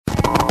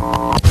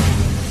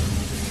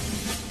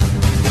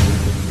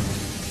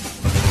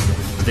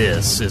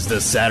This is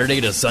the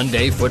Saturday to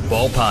Sunday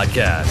Football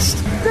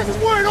Podcast. This is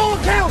where it all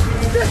counts.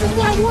 This is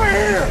why we're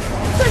here.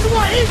 This is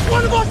why each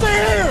one of us are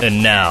here.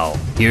 And now,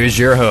 here's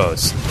your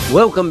host.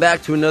 Welcome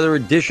back to another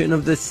edition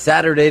of the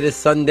Saturday to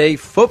Sunday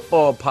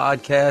Football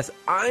Podcast.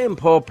 I am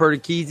Paul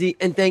Perticchese,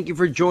 and thank you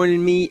for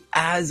joining me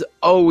as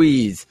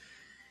always.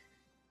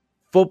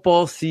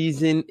 Football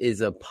season is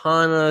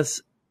upon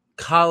us.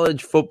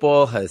 College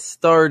football has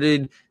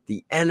started.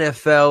 The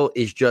NFL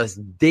is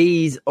just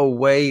days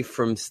away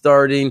from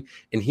starting.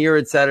 And here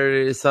at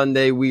Saturday to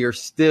Sunday, we are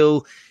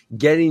still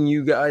getting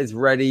you guys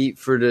ready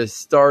for the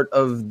start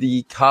of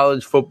the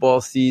college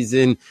football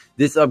season.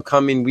 This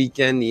upcoming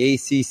weekend, the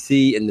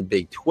ACC and the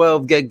Big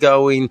 12 get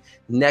going.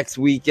 Next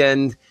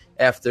weekend,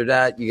 after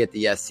that, you get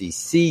the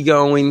SEC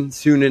going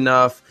soon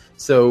enough.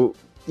 So,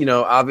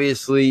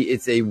 obviously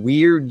it's a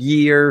weird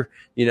year.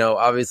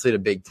 Obviously the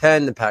Big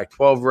 10, the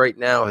Pac-12 right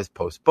now has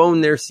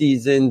postponed their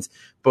seasons,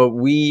 but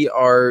we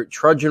are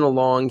trudging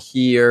along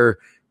here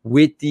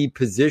with the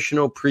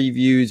positional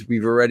previews.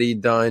 We've already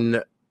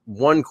done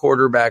one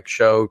quarterback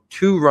show,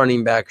 two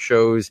running back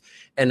shows,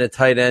 and a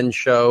tight end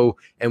show,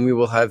 and we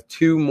will have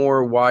two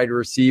more wide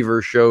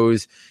receiver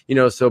shows.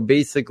 So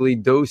basically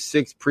those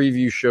 6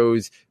 preview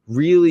shows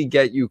really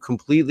get you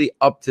completely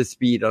up to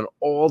speed on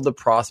all the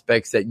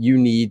prospects that you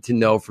need to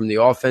know from the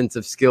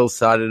offensive skill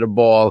side of the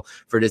ball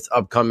for this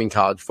upcoming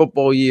college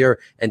football year,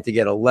 and to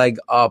get a leg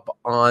up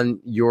on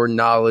your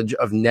knowledge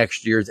of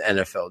next year's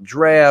NFL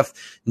draft,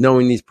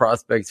 knowing these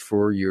prospects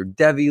for your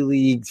Devy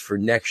leagues, for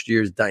next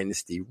year's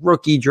dynasty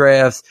rookie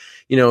drafts,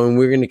 and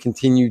we're going to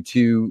continue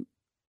to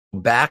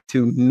back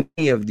to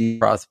many of the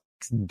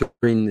prospects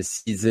during the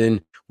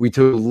season. We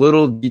took a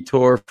little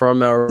detour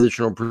from our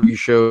additional preview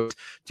shows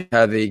to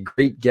have a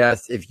great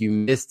guest. If you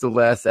missed the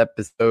last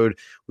episode,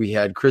 we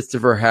had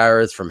Christopher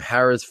Harris from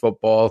Harris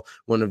Football,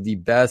 one of the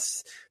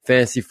best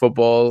fantasy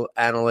football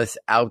analysts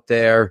out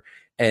there.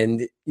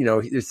 And,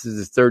 this is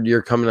his 3rd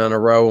year coming on a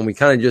row. And we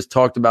kind of just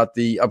talked about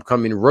the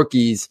upcoming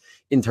rookies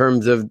in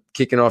terms of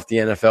kicking off the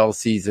NFL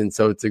season.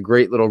 So it's a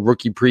great little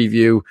rookie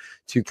preview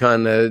to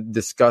kind of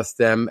discuss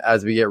them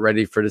as we get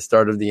ready for the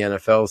start of the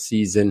NFL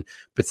season.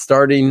 But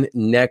starting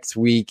next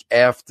week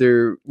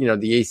after,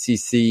 the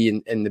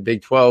ACC and the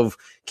Big 12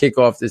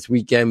 kickoff this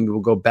weekend, we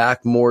will go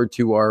back more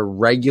to our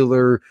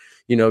regular,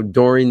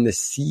 during the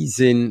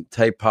season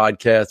type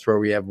podcast where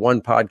we have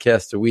one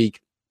podcast a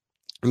week.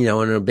 And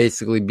it'll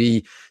basically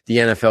be the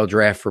NFL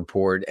draft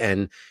report.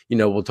 And,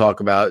 we'll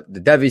talk about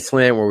the Devy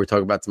Slant, where we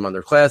talk about some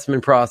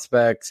underclassmen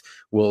prospects.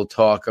 We'll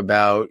talk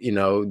about,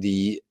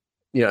 the,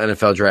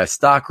 NFL draft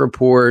stock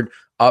report,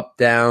 up,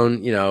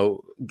 down,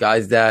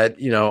 guys that,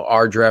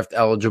 are draft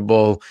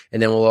eligible.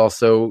 And then we'll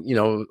also,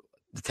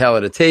 the tail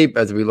of the tape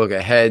as we look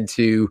ahead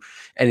to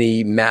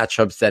any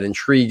matchups that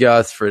intrigue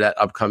us for that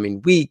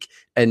upcoming week,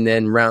 and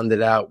then round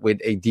it out with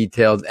a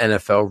detailed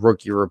NFL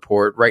rookie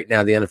report. Right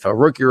now, the NFL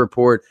rookie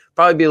report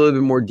probably be a little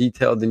bit more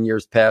detailed than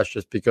years past,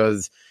 just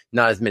because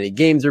not as many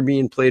games are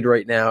being played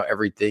right now.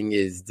 Everything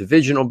is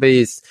divisional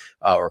based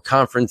or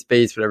conference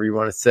based, whatever you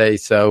want to say.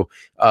 So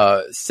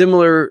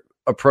similar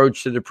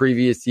approach to the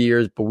previous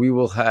years, but we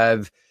will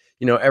have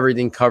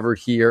everything covered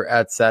here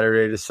at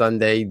Saturday to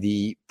Sunday.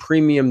 The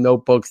premium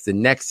notebooks, the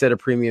next set of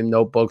premium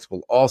notebooks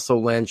will also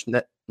launch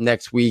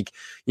next week.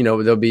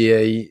 There'll be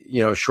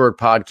a, short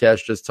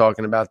podcast just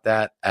talking about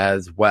that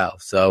as well.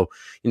 So,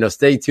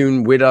 stay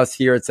tuned with us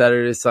here at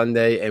Saturday to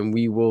Sunday, and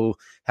we will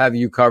have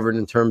you covered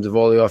in terms of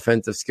all the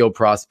offensive skill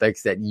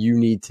prospects that you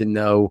need to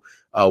know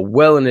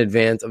well in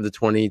advance of the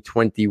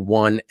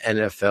 2021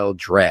 NFL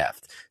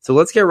draft. So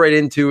let's get right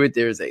into it.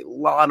 There's a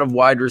lot of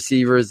wide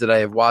receivers that I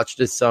have watched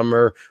this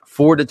summer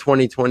for the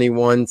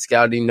 2021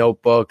 scouting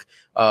notebook.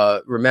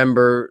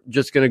 Remember,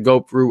 just going to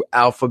go through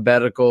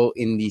alphabetical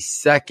in the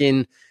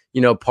second,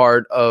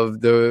 part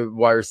of the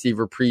wide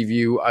receiver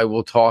preview. I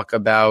will talk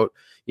about,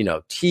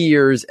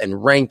 tiers and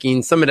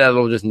rankings. Some of that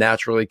will just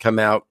naturally come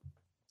out,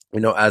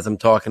 as I'm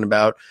talking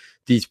about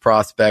these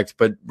prospects.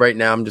 But right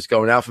now I'm just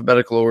going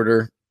alphabetical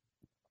order,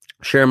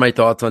 share my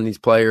thoughts on these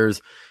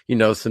players,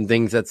 some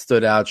things that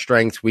stood out,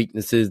 strengths,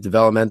 weaknesses,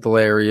 developmental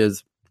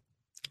areas,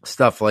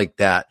 stuff like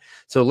that.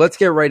 So let's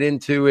get right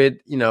into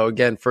it.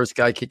 Again, first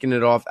guy kicking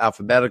it off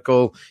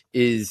alphabetical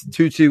is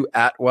Tutu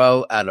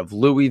Atwell out of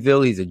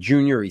Louisville. He's a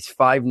junior. He's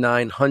 5'9",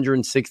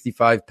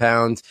 165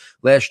 pounds.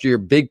 Last year,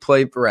 big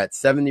play for at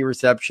 70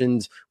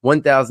 receptions,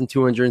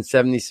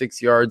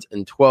 1,276 yards,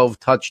 and 12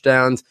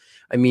 touchdowns.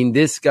 I mean,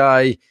 this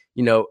guy,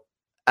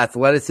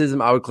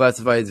 athleticism, I would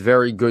classify as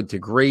very good to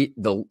great.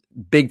 The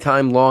big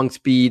time long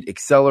speed,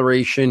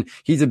 acceleration.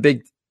 He's a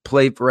big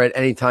play threat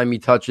anytime he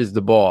touches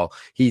the ball.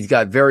 He's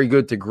got very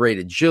good to great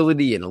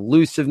agility and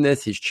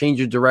elusiveness, his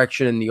change of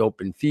direction in the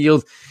open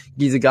field.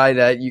 He's a guy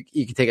that you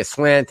can take a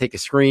slant, take a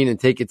screen, and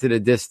take it to the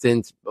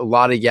distance. A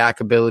lot of yak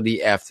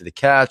ability after the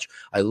catch.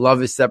 I love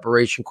his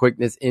separation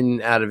quickness in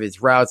and out of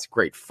his routes,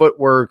 great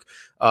footwork.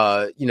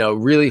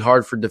 Really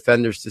hard for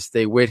defenders to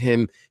stay with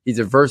him. He's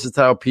a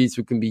versatile piece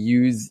who can be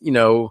used, in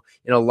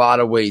a lot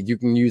of ways. You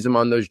can use him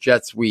on those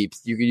jet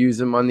sweeps. You can use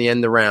him on the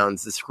end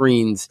arounds, the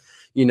screens,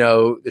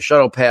 the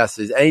shuttle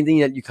passes, anything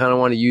that you kind of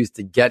want to use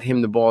to get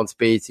him the ball in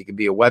space. He could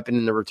be a weapon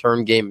in the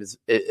return game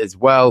as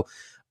well.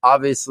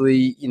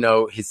 Obviously,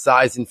 his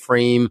size and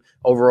frame,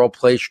 overall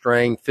play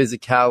strength,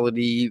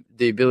 physicality,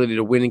 the ability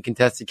to win in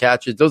contested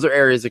catches, those are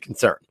areas of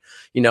concern.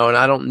 And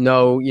I don't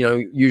know,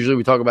 usually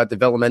we talk about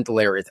developmental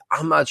areas.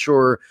 I'm not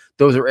sure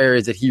those are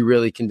areas that he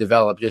really can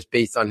develop just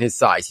based on his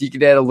size. He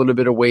could add a little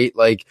bit of weight.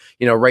 Like,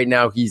 right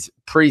now he's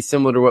pretty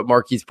similar to what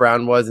Marquise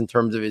Brown was in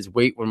terms of his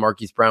weight when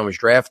Marquise Brown was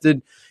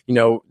drafted.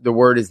 The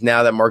word is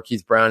now that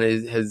Marquise Brown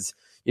has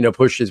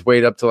pushed his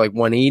weight up to like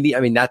 180. I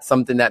mean, that's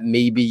something that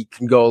maybe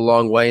can go a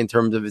long way in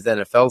terms of his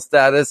NFL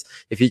status.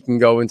 If he can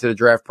go into the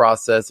draft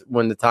process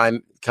when the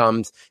time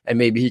comes and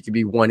maybe he could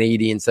be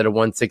 180 instead of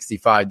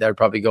 165, that would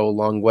probably go a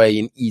long way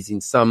in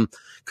easing some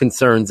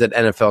concerns that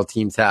NFL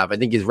teams have. I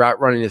think his route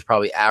running is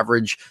probably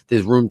average.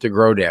 There's room to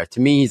grow there.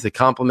 To me, he's a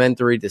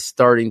complementary to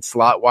starting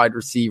slot wide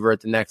receiver at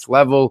the next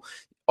level.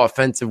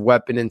 Offensive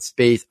weapon in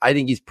space. I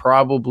think he's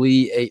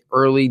probably a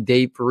early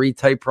day 3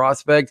 type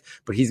prospect,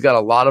 but he's got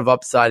a lot of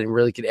upside and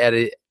really could add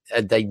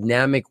a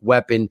dynamic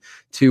weapon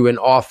to an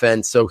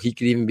offense, so he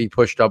could even be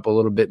pushed up a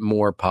little bit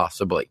more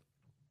possibly.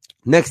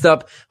 Next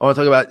up, I want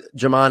to talk about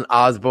Jamon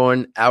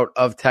Osborne out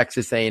of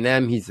Texas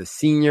A&M. He's a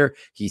senior.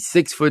 He's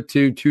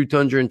 6'2",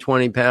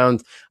 220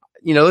 pounds.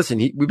 Listen,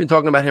 we've been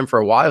talking about him for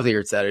a while here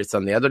at Saturday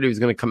Sunday. I thought he was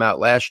going to come out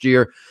last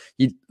year.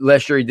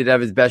 Last year, he did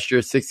have his best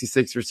year,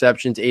 66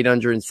 receptions,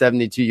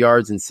 872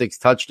 yards, and 6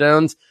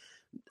 touchdowns.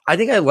 I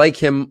think I like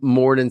him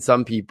more than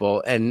some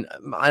people, and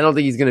I don't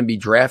think he's going to be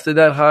drafted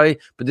that high,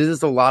 but there's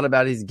just a lot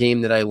about his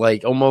game that I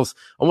like, almost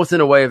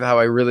in a way of how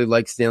I really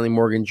liked Stanley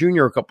Morgan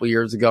Jr. a couple of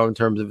years ago in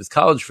terms of his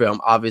college film.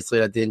 Obviously,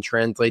 that didn't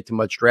translate to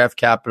much draft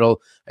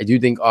capital. I do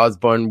think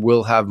Osborne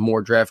will have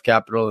more draft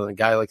capital than a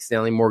guy like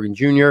Stanley Morgan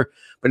Jr.,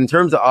 but in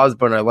terms of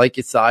Osborne, I like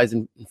his size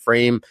and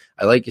frame.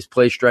 I like his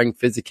play strength,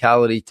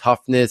 physicality,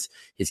 toughness,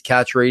 his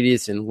catch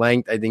radius and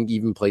length. I think he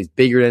even plays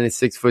bigger than his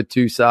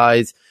 6'2"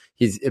 size.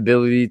 His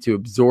ability to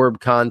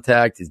absorb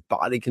contact, his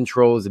body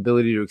control, his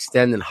ability to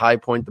extend and high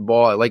point the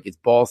ball. I like his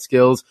ball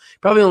skills.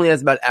 Probably only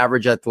has about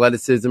average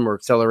athleticism or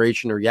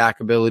acceleration or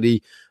yak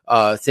ability.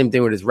 Same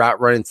thing with his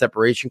route run and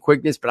separation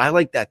quickness, but I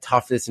like that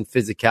toughness and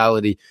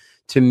physicality.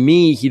 To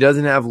me, he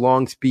doesn't have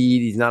long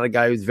speed. He's not a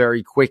guy who's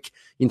very quick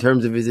in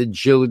terms of his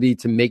agility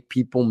to make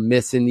people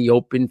miss in the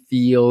open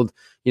field.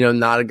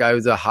 Not a guy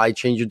who's a high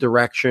change of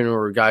direction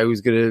or a guy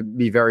who's going to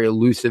be very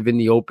elusive in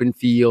the open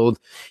field,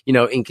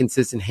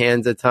 inconsistent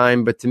hands at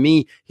time. But to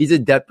me, he's a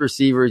depth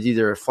receiver. He's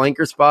either a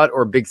flanker spot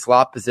or a big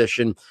slot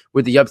position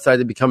with the upside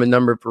to become a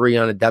number 3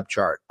 on a depth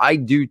chart. I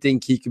do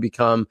think he could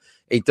become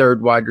a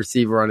third wide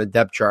receiver on a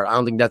depth chart. I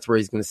don't think that's where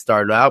he's going to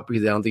start out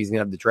because I don't think he's going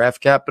to have the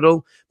draft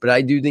capital. But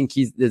I do think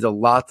there's a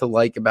lot to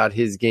like about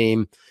his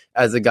game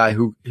as a guy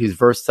who's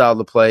versatile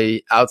to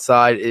play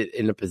outside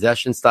in a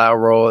possession style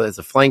role as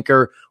a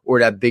flanker or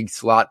that big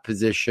slot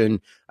position.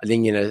 I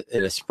think in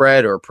a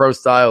spread or a pro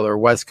style or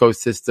West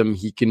Coast system,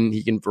 he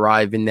can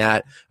thrive in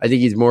that. I think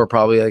he's more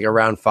probably like a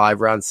round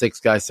 5, round 6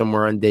 guy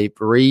somewhere on day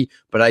 3,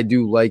 but I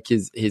do like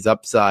his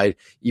upside,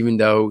 even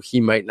though he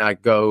might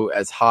not go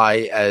as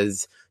high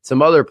as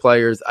some other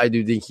players. I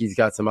do think he's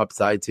got some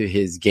upside to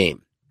his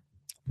game.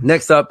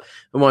 Next up,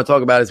 I want to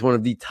talk about is one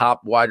of the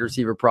top wide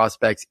receiver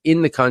prospects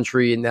in the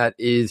country, and that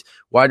is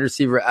wide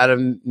receiver out of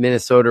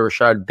Minnesota,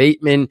 Rashad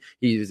Bateman.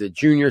 He is a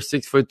junior,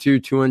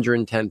 6'2",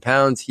 210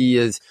 pounds. He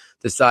has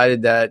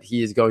decided that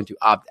he is going to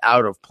opt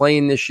out of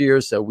playing this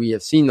year, so we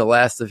have seen the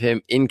last of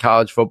him in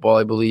college football,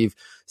 I believe.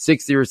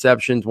 60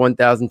 receptions,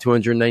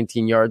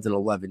 1,219 yards, and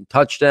 11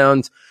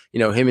 touchdowns.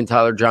 Him and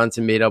Tyler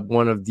Johnson made up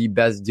one of the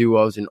best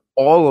duos in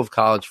all of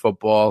college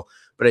football.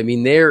 But I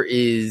mean, there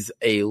is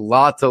a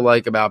lot to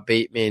like about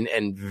Bateman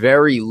and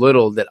very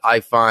little that I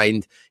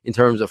find in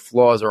terms of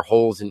flaws or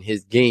holes in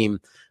his game.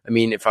 I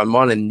mean, if I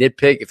want to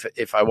nitpick,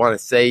 if I want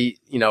to say,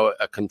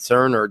 a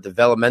concern or a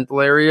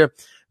developmental area,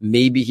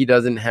 maybe he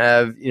doesn't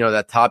have,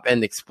 that top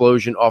end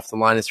explosion off the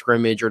line of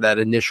scrimmage or that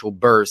initial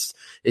burst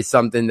is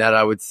something that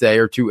I would say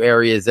are 2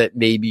 areas that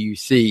maybe you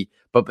see.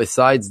 But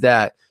besides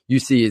that, you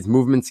see his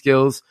movement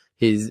skills.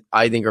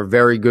 I think are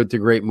very good to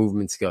great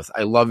movement skills.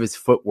 I love his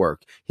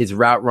footwork, his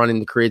route running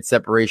to create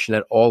separation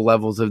at all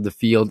levels of the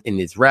field in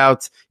his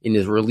routes, in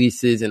his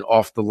releases, and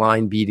off the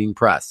line beating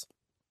press.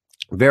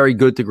 Very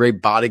good to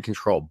great body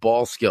control,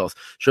 ball skills,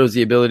 shows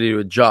the ability to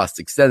adjust,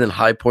 extend and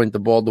high point the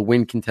ball to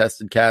win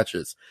contested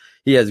catches.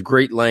 He has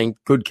great length,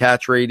 good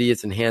catch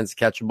radius, and hands to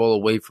catch the ball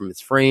away from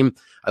his frame.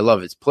 I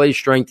love his play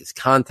strength, his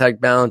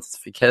contact balance,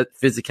 his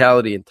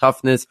physicality and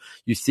toughness.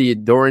 You see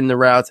it during the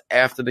routes,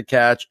 after the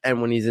catch,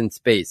 and when he's in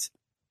space.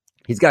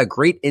 He's got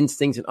great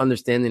instincts and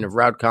understanding of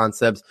route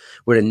concepts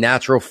with a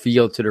natural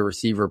feel to the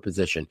receiver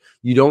position.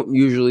 You don't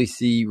usually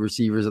see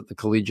receivers at the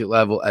collegiate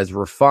level as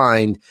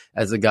refined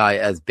as a guy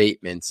as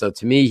Bateman. So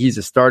to me, he's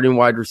a starting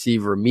wide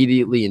receiver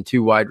immediately in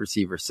 2 wide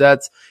receiver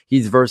sets.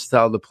 He's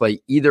versatile to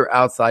play either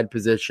outside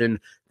position,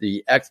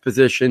 the X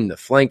position, the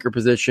flanker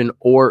position,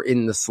 or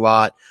in the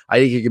slot. I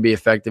think he could be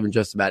effective in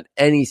just about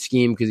any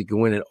scheme because he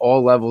can win at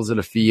all levels of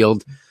the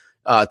field.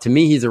 To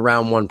me, he's a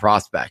round 1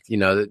 prospect.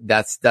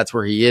 That's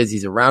where he is.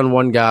 He's a round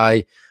 1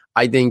 guy.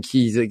 I think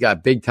he's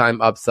got big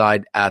time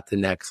upside at the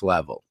next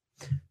level.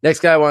 Next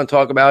guy I want to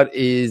talk about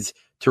is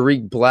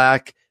Tarik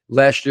Black.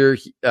 Last year,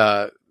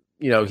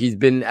 he's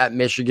been at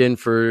Michigan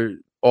for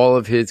all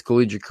of his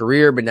collegiate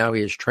career, but now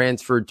he has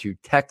transferred to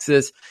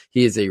Texas.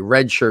 He is a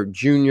redshirt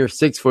junior,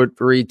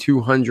 6'3",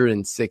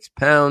 206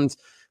 pounds.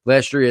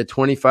 Last year, he had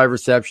 25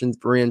 receptions,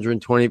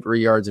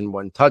 323 yards, and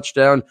 1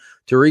 touchdown.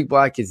 Tarik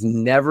Black has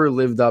never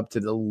lived up to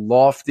the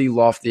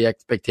lofty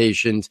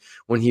expectations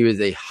when he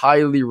was a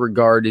highly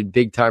regarded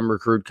big-time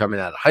recruit coming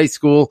out of high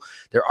school.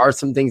 There are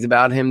some things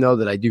about him, though,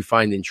 that I do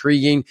find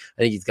intriguing.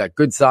 I think he's got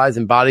good size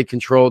and body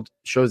control,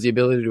 shows the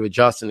ability to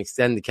adjust and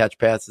extend to catch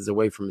passes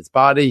away from his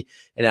body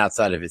and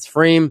outside of his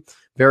frame.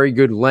 Very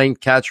good length,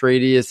 catch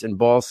radius, and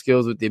ball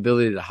skills with the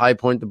ability to high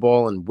point the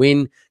ball and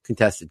win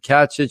contested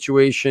catch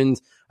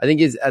situations. I think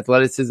his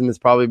athleticism is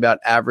probably about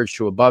average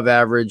to above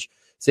average.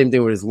 Same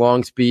thing with his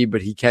long speed,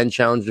 but he can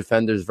challenge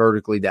defenders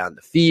vertically down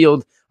the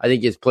field. I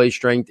think his play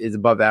strength is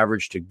above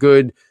average to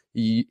good.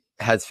 He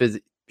has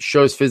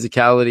shows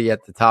physicality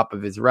at the top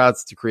of his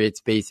routes to create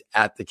space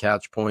at the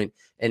catch point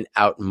and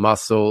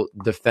out-muscle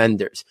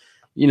defenders.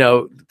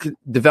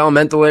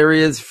 Developmental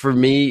areas for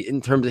me in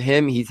terms of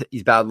him, he's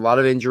battled a lot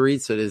of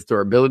injuries, so there's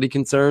durability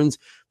concerns.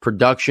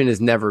 Production has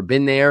never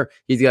been there.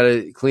 He's got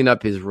to clean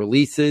up his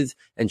releases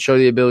and show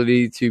the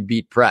ability to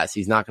beat press.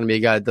 He's not going to be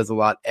a guy that does a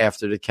lot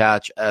after the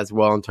catch as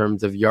well in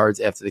terms of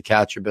yards after the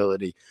catch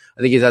ability.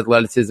 I think his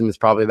athleticism is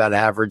probably about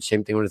average.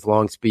 Same thing with his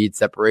long speed,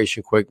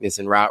 separation, quickness,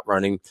 and route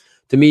running.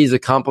 To me, he's a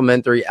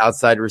complementary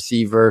outside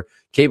receiver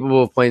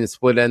capable of playing the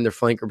split end or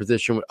flanker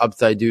position with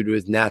upside due to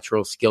his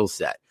natural skill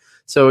set.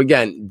 So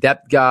again,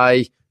 depth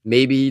guy,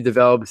 maybe he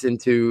develops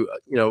into,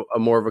 a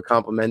more of a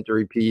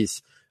complementary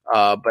piece.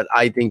 But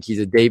I think he's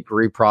a day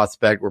 3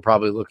 prospect. We're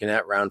probably looking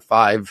at round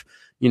 5,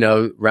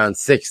 round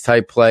 6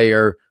 type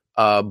player.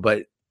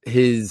 But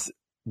his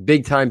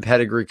big time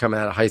pedigree coming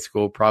out of high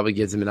school probably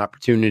gives him an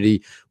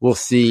opportunity. We'll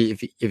see if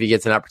he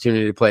gets an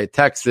opportunity to play at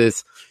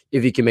Texas,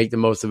 if he can make the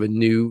most of a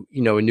new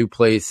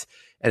place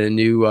and a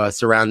new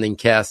surrounding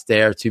cast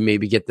there to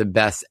maybe get the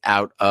best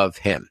out of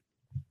him.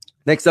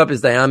 Next up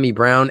is Dyami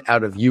Brown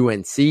out of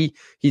UNC.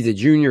 He's a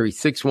junior.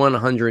 He's 6'1",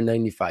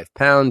 195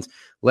 pounds.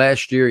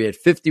 Last year, he had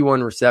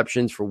 51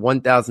 receptions for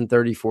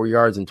 1,034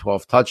 yards and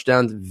 12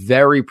 touchdowns.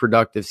 Very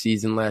productive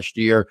season last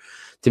year.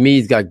 To me,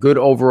 he's got good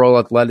overall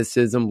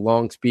athleticism,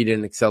 long speed,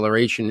 and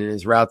acceleration in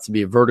his routes to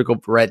be a vertical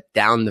threat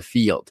down the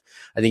field.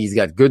 I think he's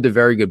got good to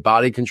very good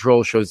body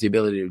control, shows the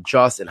ability to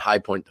adjust and high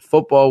point the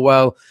football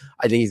well.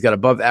 I think he's got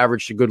above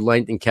average to good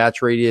length and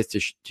catch radius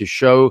to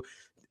show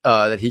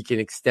that he can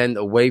extend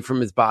away from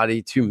his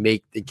body to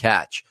make the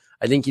catch.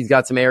 I think he's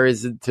got some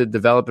areas to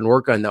develop and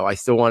work on, though. I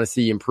still want to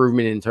see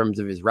improvement in terms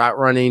of his route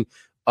running,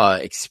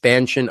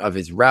 expansion of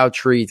his route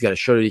tree. He's got to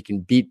show that he can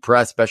beat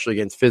press, especially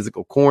against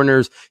physical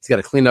corners. He's got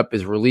to clean up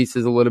his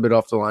releases a little bit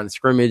off the line of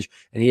scrimmage,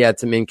 and he had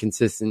some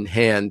inconsistent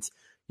hands.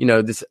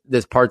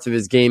 There's parts of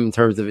his game in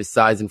terms of his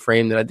size and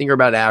frame that I think are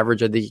about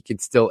average. I think he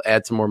could still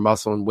add some more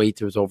muscle and weight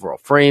to his overall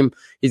frame.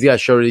 He's got to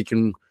show that he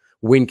can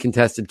win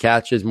contested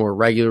catches more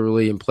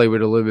regularly and play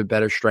with a little bit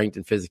better strength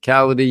and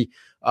physicality.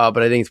 But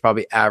I think it's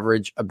probably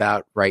average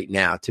about right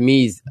now. To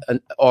me, he's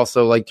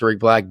also like Tarik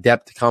Black,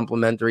 depth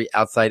complementary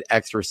outside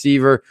X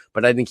receiver,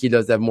 but I think he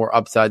does have more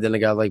upside than a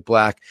guy like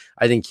Black.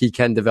 I think he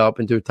can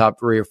develop into a top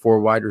 3 or 4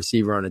 wide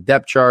receiver on a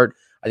depth chart.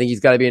 I think he's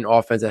got to be an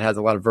offense that has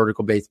a lot of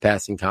vertical based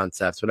passing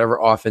concepts. Whatever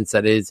offense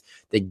that is,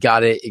 they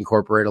got to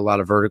incorporate a lot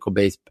of vertical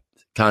based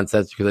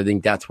concepts because I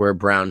think that's where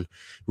Brown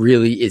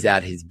really is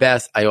at his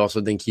best. I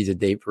also think he's a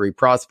day 3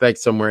 prospect,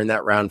 somewhere in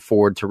that round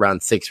 4 to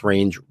round 6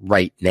 range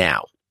right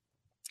now.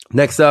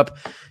 Next up,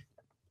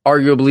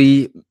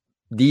 arguably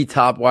the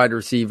top wide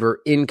receiver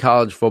in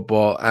college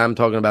football. I'm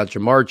talking about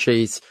Ja'Marr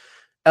Chase,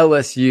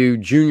 LSU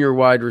junior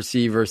wide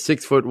receiver,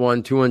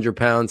 6'1", 200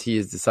 pounds. He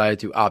has decided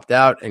to opt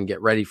out and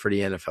get ready for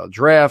the NFL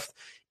draft.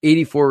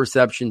 84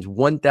 receptions,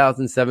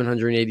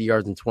 1,780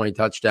 yards, and 20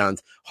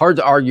 touchdowns. Hard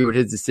to argue with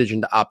his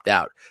decision to opt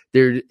out.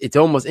 It's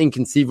almost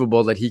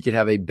inconceivable that he could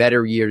have a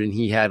better year than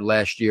he had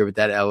last year with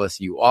that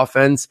LSU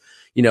offense.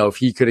 If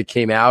he could have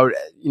came out,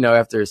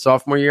 after his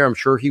sophomore year, I'm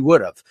sure he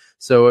would have.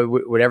 So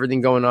with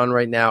everything going on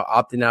right now,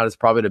 opting out is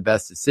probably the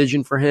best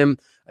decision for him.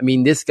 I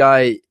mean, this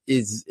guy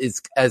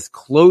is as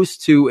close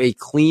to a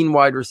clean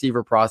wide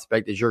receiver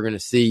prospect as you're going to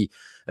see.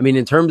 I mean,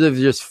 in terms of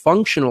just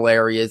functional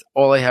areas,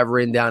 all I have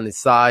written down is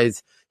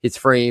size, his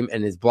frame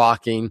and his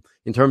blocking.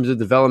 In terms of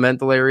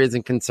developmental areas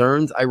and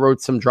concerns, I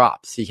wrote some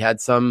drops. He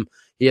had some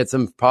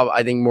probably,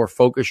 I think, more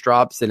focused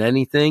drops than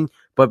anything.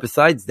 But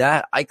besides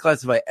that, I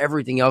classify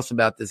everything else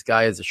about this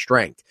guy as a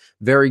strength.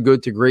 Very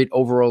good to great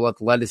overall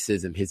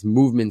athleticism, his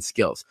movement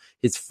skills,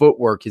 his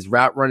footwork, his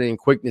route running and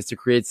quickness to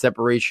create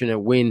separation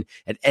and win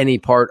at any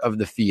part of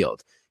the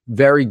field.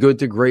 Very good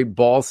to great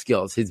ball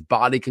skills. His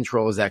body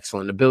control is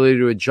excellent. Ability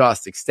to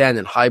adjust, extend,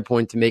 and high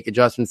point to make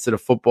adjustments to the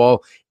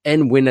football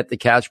and win at the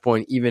catch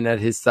point, even at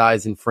his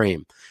size and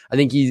frame. I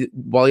think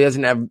while he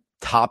doesn't have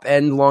top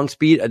end long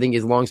speed, I think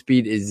his long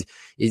speed is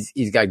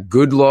he's got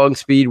good long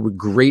speed with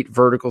great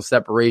vertical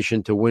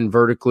separation to win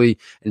vertically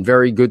and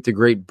very good to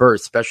great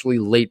bursts, especially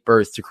late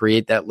bursts to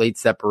create that late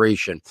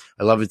separation.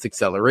 I love his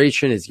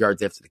acceleration, his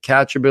yards after the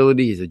catch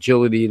ability, his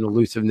agility and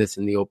elusiveness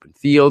in the open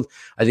field.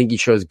 I think he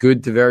shows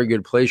good to very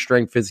good play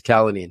strength,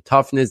 physicality, and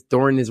toughness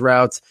during his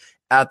routes,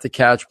 at the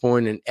catch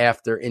point, and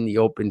after in the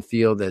open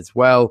field as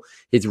well.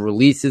 His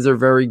releases are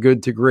very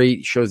good to great.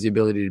 He shows the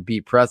ability to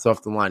beat press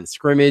off the line of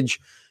scrimmage.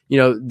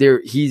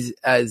 He's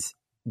as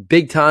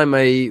big time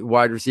a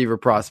wide receiver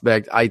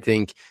prospect, I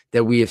think,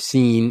 that we have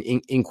seen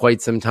in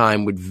quite some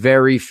time, with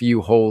very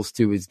few holes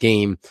to his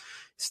game.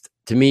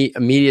 To me,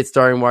 immediate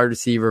starting wide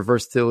receiver,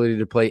 versatility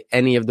to play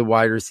any of the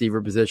wide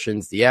receiver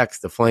positions, the X,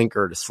 the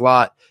flanker, the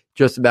slot,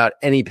 just about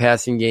any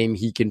passing game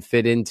he can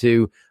fit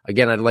into.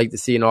 Again, I'd like to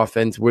see an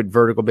offense with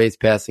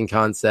vertical-based passing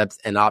concepts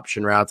and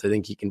option routes. I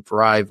think he can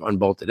thrive on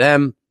both of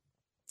them.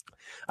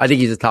 I think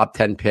he's a top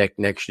 10 pick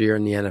next year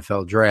in the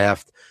NFL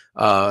draft.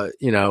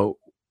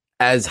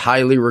 As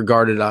highly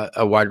regarded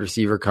a wide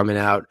receiver coming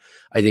out,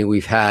 I think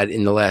we've had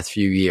in the last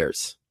few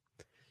years.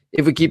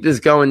 If we keep this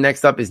going,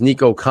 next up is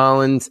Nico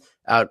Collins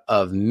out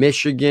of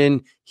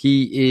Michigan.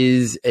 He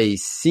is a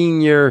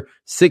senior,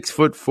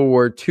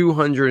 6'4",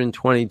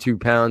 222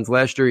 pounds.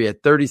 Last year, he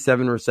had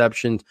 37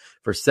 receptions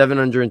for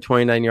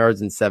 729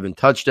 yards and 7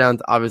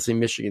 touchdowns. Obviously,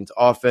 Michigan's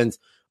offense,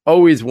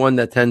 always one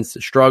that tends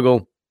to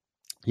struggle.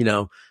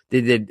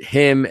 They did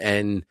him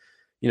and,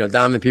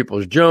 Donovan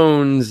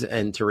Peoples-Jones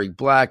and Tariq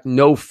Black.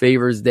 No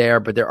favors there,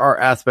 but there are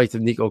aspects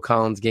of Nico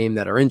Collins' game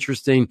that are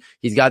interesting.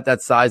 He's got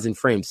that size and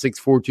frame,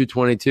 6'4",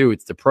 222.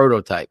 It's the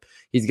prototype.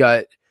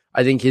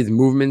 I think his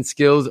movement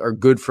skills are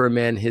good for a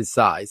man his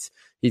size.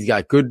 He's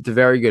got good to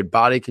very good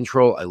body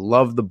control. I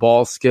love the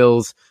ball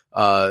skills.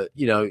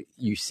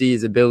 You see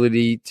his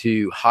ability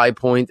to high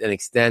point and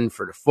extend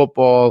for the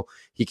football.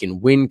 He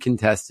can win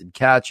contested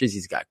catches.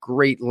 He's got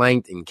great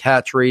length and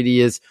catch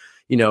radius.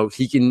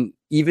 He can,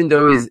 even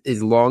though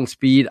his long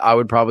speed, I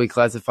would probably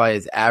classify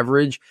as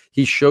average,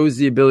 he shows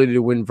the ability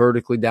to win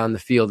vertically down the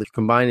field. If you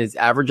combine his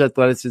average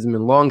athleticism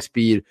and long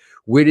speed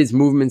with his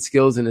movement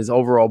skills and his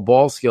overall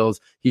ball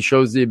skills, he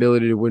shows the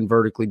ability to win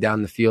vertically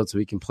down the field so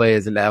he can play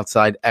as an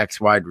outside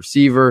X wide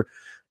receiver.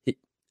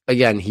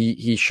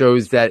 He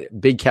shows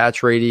that big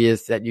catch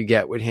radius that you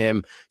get with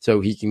him,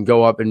 so he can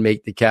go up and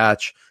make the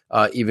catch,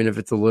 even if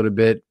it's a little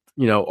bit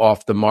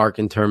off the mark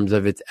in terms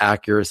of its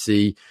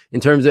accuracy. In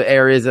terms of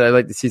areas that I'd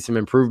like to see some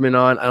improvement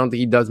on, I don't think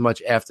he does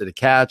much after the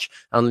catch.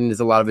 I don't think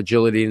there's a lot of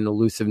agility and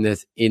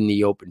elusiveness in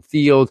the open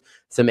field.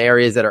 Some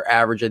areas that are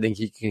average, I think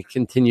he can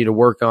continue to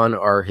work on,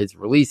 are his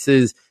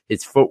releases,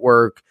 his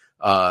footwork,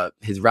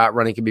 his route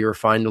running can be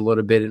refined a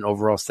little bit, and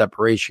overall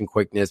separation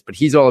quickness, but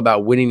he's all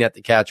about winning at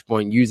the catch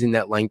point, using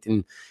that length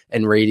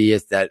and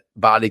radius, that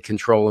body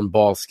control and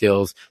ball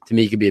skills. To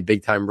me, he could be a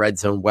big time red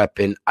zone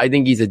weapon. I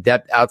think he's a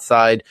depth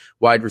outside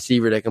wide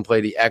receiver that can play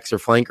the X or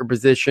flanker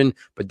position,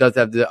 but does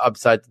have the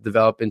upside to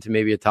develop into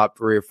maybe a top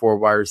 3 or 4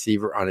 wide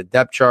receiver on a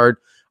depth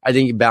chart. I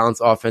think a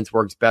balanced offense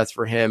works best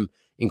for him.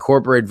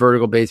 Incorporate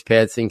vertical based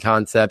passing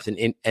concepts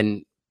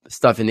and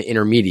stuff in the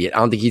intermediate. I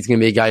don't think he's going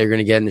to be a guy you're going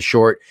to get in the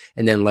short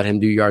and then let him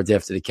do yards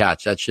after the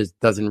catch. That just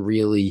doesn't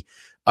really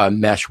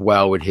mesh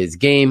well with his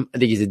game. I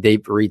think he's a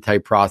Dave Berry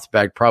type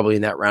prospect, probably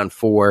in that round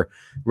 4,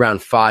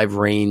 round 5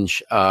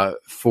 range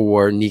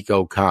for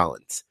Nico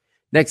Collins.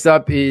 Next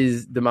up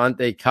is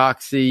Damonte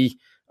Coxie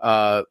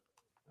out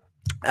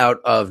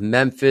of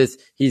Memphis.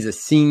 He's a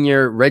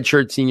senior,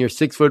 redshirt senior,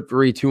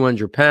 6'3",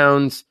 200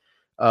 pounds.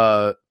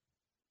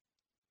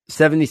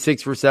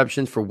 76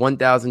 receptions for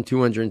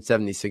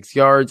 1,276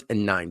 yards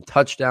and 9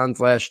 touchdowns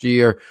last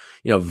year.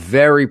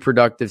 Very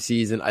productive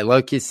season. I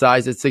like his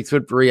size at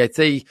 6'3". I'd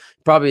say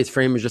probably his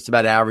frame is just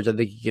about average. I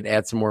think he can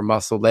add some more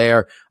muscle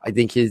there. I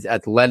think his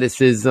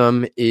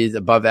athleticism is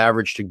above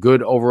average to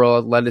good overall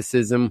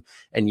athleticism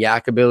and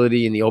yak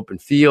ability in the open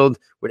field,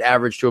 with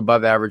average to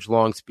above average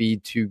long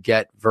speed to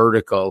get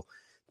vertical.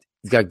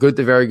 He's got good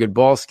to very good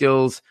ball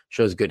skills,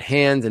 shows good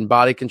hands and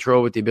body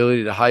control with the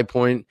ability to high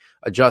point,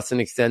 adjust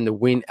and extend the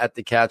win at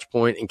the catch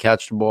point and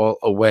catch the ball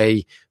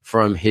away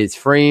from his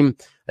frame.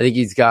 I think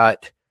he's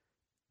got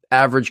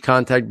average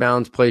contact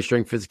balance, play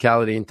strength,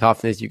 physicality, and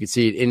toughness. You can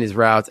see it in his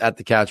routes at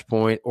the catch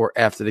point or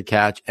after the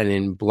catch and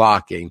in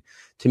blocking.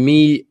 To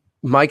me,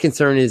 my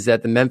concern is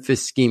that the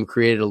Memphis scheme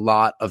created a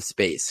lot of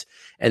space,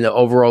 and the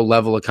overall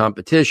level of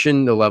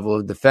competition, the level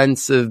of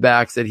defensive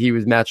backs that he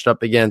was matched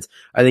up against,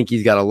 I think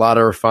he's got a lot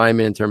of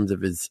refinement in terms of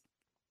his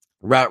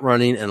route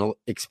running and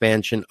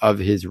expansion of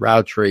his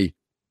route tree.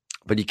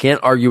 But you can't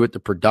argue with the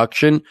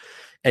production,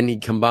 and he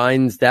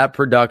combines that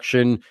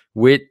production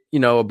with,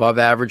 above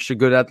average to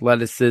good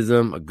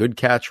athleticism, a good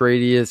catch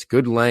radius,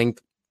 good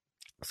length,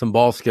 some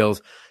ball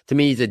skills. To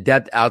me, he's a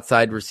depth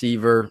outside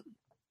receiver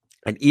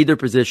at either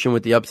position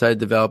with the upside to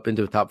develop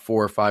into a top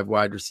 4 or 5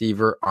 wide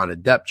receiver on a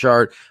depth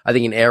chart. I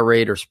think an air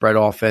raid or spread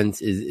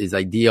offense is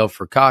ideal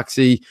for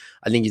Coxie.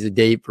 I think he's a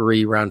day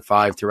 3, round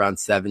 5 to round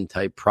 7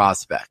 type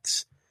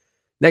prospects.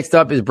 Next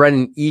up is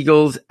Brennan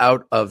Eagles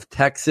out of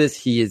Texas.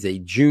 He is a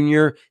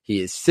junior.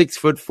 He is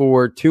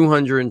 6'4",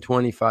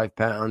 225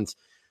 pounds.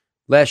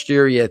 Last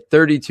year, he had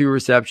 32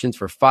 receptions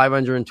for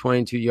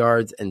 522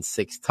 yards and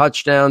 6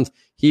 touchdowns.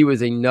 He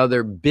was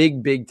another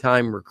big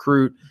time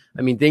recruit.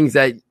 I mean, things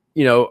that,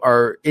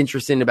 are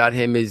interesting about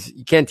him is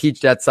you can't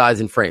teach that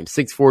size and frame.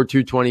 6'4",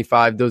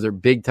 225. Those are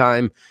big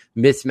time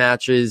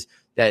mismatches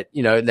that,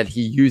 that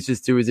he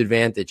uses to his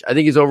advantage. I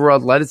think his overall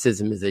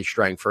athleticism is a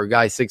strength for a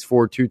guy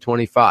 6'4",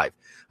 225.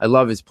 I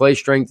love his play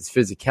strength, his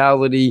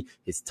physicality,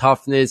 his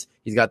toughness.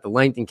 He's got the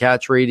length and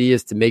catch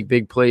radius to make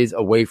big plays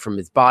away from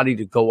his body,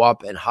 to go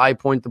up and high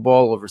point the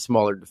ball over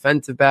smaller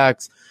defensive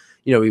backs.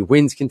 He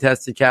wins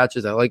contested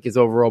catches. I like his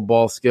overall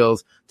ball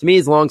skills. To me,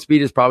 his long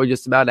speed is probably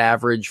just about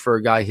average for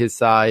a guy his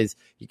size.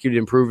 He could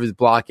improve his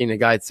blocking. A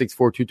guy at 6'4",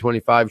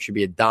 225 should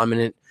be a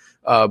dominant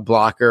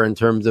blocker in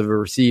terms of a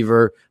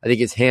receiver. I think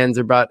his hands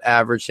are about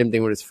average. Same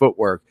thing with his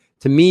footwork.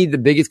 To me, the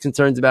biggest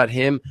concerns about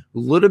him, a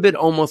little bit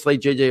almost like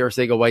J.J.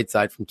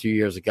 Arcega-Whiteside from 2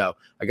 years ago.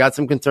 I got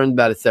some concerns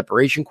about his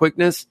separation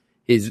quickness.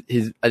 I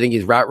think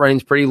his route running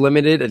is pretty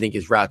limited. I think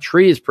his route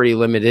tree is pretty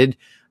limited.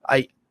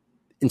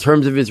 In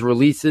terms of his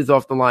releases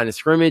off the line of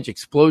scrimmage,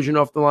 explosion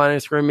off the line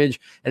of scrimmage,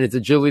 and his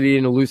agility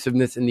and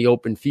elusiveness in the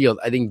open field.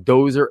 I think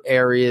those are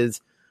areas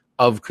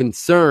of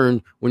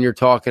concern when you're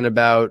talking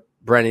about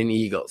Brennan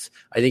Eagles.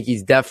 I think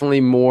he's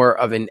definitely more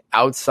of an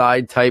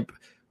outside type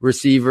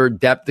receiver,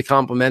 depth to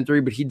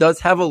complementary, but he does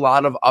have a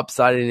lot of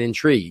upside and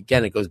intrigue.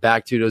 Again, it goes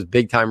back to those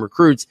big time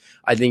recruits.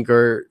 I think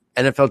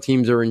NFL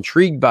teams are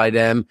intrigued by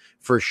them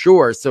for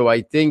sure. So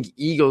I think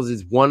Eagles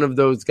is one of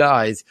those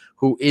guys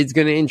who is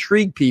going to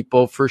intrigue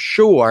people for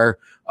sure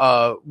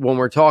when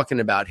we're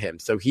talking about him.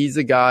 So he's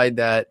a guy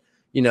that,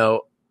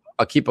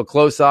 I'll keep a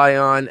close eye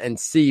on and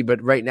see,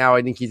 but right now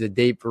I think he's a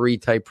day 3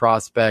 type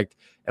prospect,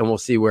 and we'll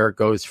see where it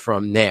goes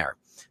from there.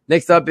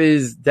 Next up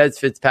is Dez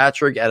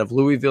Fitzpatrick out of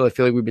Louisville. I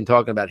feel like we've been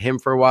talking about him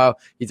for a while.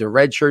 He's a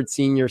redshirt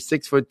senior,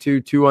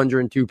 6'2",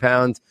 202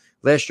 pounds.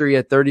 Last year, he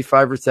had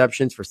 35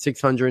 receptions for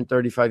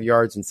 635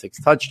 yards and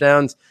 6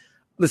 touchdowns.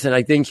 Listen,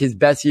 I think his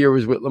best year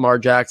was with Lamar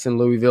Jackson.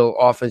 Louisville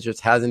offense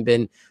just hasn't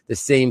been the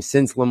same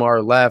since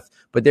Lamar left.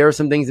 But there are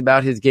some things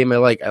about his game I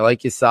like. I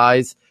like his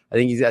size. I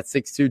think he's at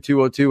 6'2",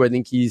 202. I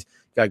think he's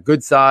got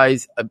good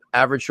size,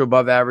 average to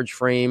above average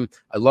frame.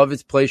 I love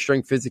his play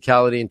strength,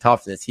 physicality, and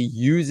toughness. He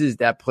uses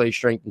that play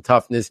strength and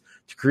toughness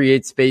to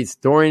create space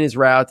during his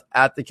routes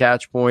at the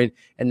catch point,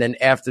 and then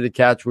after the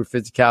catch with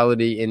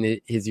physicality and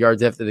his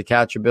yards after the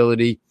catch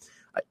ability.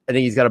 I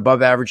think he's got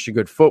above average to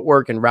good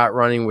footwork and route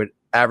running with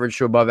average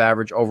to above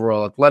average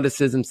overall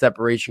athleticism,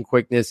 separation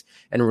quickness,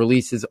 and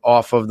releases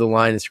off of the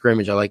line of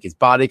scrimmage. I like his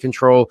body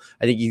control.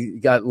 I think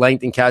he's got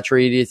length and catch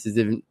radius is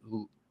even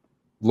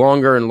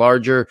longer and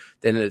larger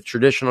than a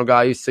traditional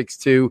guy who's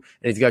 6'2", and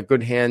he's got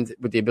good hands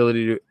with the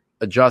ability to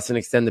adjust and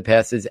extend the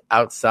passes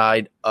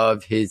outside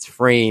of his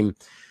frame.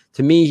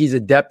 To me, he's a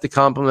depth to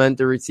complement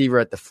the receiver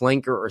at the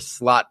flanker or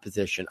slot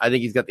position. I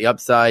think he's got the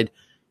upside,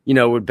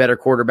 with better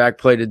quarterback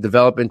play to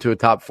develop into a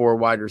top 4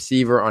 wide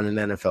receiver on an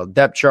NFL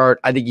depth chart.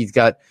 I think he's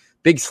got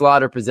big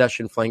slot or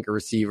possession flanker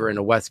receiver in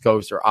a West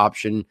Coast or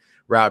option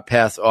route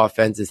pass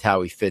offense is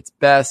how he fits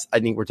best.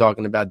 I think we're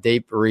talking about day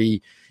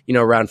 3,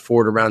 round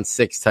 4 to round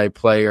 6 type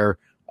player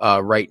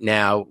right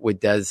now with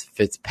Dez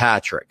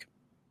Fitzpatrick.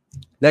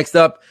 Next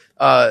up,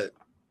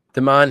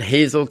 Damon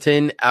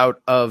Hazelton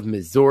out of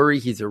Missouri.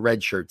 He's a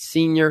redshirt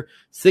senior,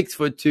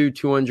 6'2",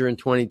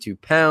 222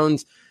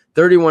 pounds,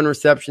 31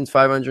 receptions,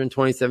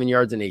 527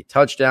 yards, and 8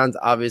 touchdowns.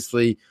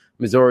 Obviously,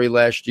 Missouri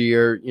last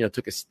year,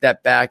 took a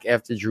step back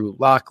after Drew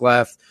Lock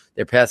left.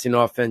 Their passing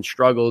offense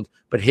struggled,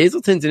 but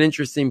Hazelton's an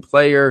interesting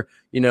player,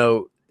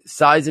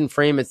 size and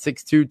frame at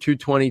 6'2",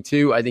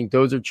 222. I think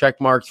those are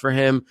check marks for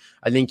him.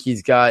 I think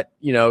he's got,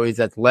 his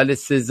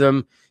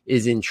athleticism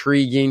is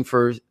intriguing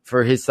for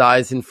his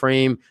size and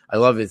frame. I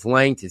love his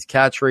length, his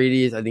catch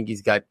radius. I think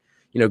he's got,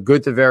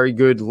 good to very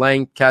good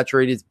length, catch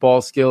radius,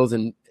 ball skills,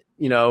 and,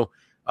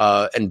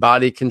 and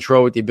body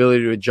control with the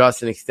ability to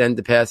adjust and extend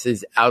the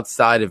passes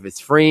outside of his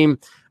frame.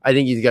 I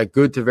think he's got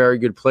good to very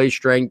good play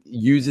strength,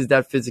 uses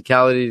that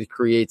physicality to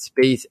create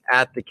space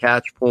at the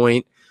catch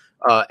point.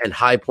 And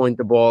high point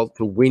the ball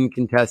to win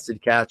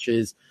contested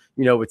catches,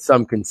 with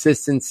some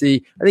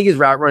consistency. I think his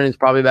route running is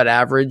probably about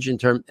average in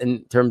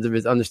terms of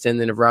his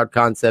understanding of route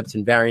concepts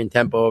and varying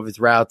tempo of his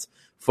routes,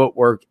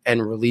 footwork,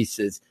 and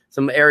releases.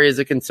 Some areas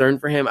of concern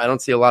for him, I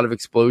don't see a lot of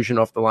explosion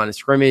off the line of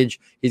scrimmage.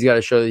 He's got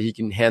to show that he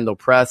can handle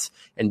press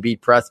and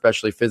beat press,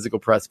 especially physical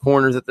press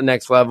corners at the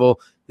next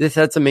level. This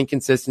had some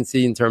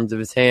inconsistency in terms of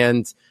his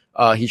hands.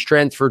 He's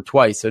transferred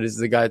twice, so this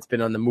is a guy that's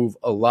been on the move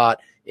a lot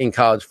in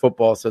college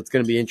football. So it's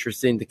going to be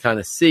interesting to kind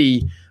of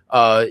see,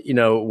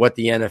 what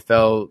the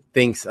NFL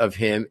thinks of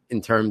him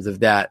in terms of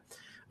that.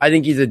 I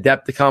think he's a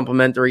depth to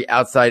complementary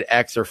outside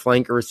X or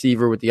flanker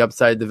receiver with the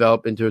upside to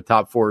develop into a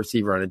top 4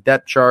 receiver on a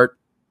depth chart.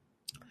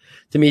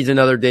 To me, he's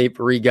another day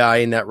 3 guy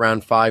in that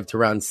round 5 to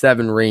round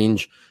 7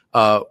 range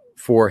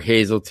for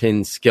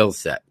Hazleton's skill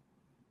set.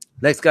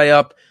 Next guy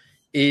up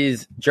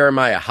is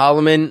Jeremiah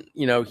Holloman.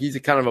 He's a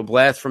kind of a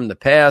blast from the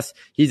past.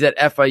 He's at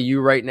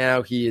FIU right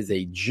now. He is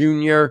a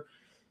junior,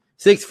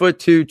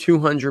 6'2",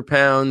 200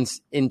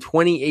 pounds. In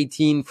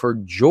 2018 for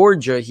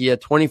Georgia, he had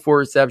 24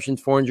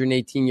 receptions,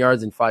 418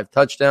 yards, and 5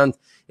 touchdowns.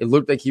 It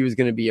looked like he was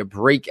going to be a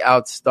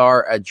breakout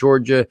star at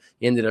Georgia.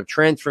 He ended up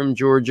transferring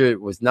Georgia,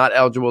 was not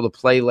eligible to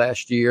play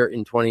last year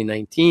in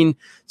 2019.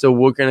 So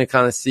we're going to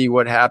kind of see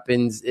what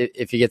happens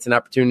if he gets an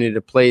opportunity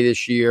to play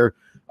this year.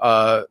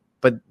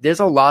 But there's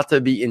a lot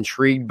to be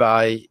intrigued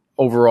by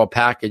overall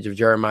package of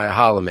Jeremiah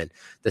Holloman.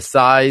 The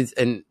size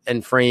and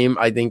frame,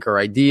 I think, are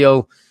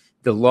ideal.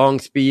 The long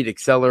speed,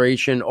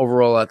 acceleration,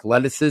 overall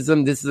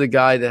athleticism. This is a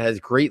guy that has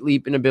great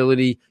leaping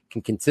ability,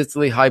 can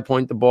consistently high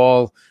point the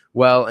ball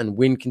well and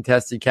win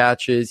contested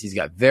catches. He's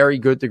got very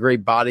good to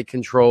great body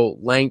control,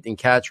 length, and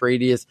catch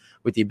radius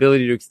with the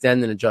ability to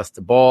extend and adjust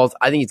the balls.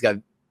 I think he's got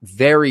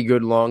very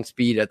good long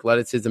speed,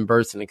 athleticism,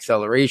 burst, and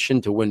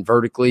acceleration to win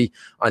vertically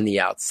on the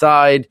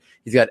outside.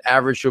 He's got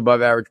average to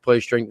above average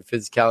play strength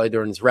and physicality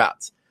during his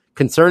routes.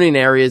 Concerning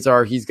areas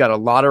are he's got a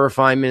lot of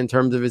refinement in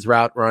terms of his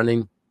route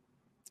running.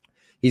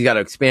 He's got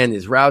to expand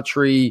his route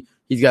tree.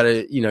 He's got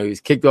to,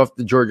 he's kicked off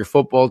the Georgia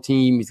football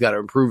team. He's got to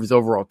improve his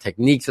overall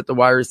techniques at the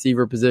wide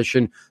receiver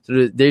position.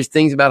 So there's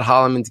things about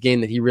Holloman's game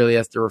that he really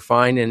has to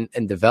refine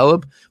and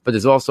develop. But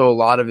there's also a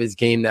lot of his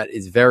game that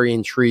is very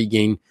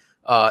intriguing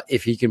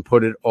if he can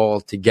put it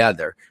all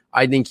together.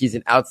 I think he's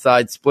an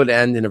outside split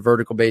end in a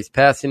vertical-based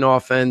passing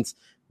offense,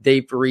 day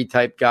 3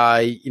 type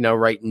guy,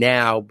 right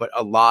now, but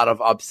a lot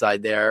of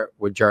upside there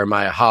with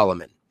Jeremiah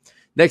Holloman.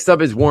 Next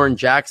up is Warren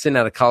Jackson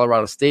out of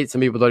Colorado State.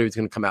 Some people thought he was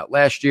going to come out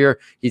last year.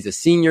 He's a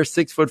senior,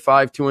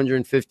 6'5",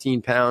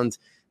 215 pounds.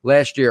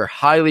 Last year,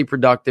 highly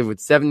productive with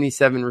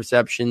 77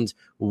 receptions,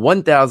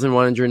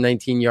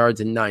 1,119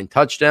 yards, and 9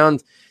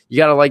 touchdowns. You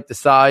got to like the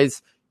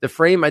size. The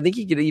frame, I think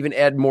he could even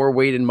add more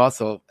weight and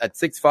muscle. At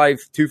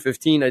 6'5",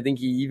 215, I think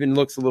he even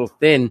looks a little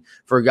thin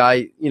for a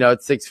guy,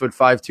 at 6'5",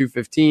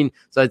 215.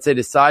 So I'd say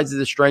the size is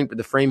a strength, but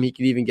the frame, he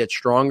could even get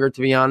stronger,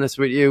 to be honest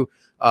with you.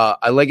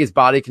 I like his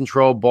body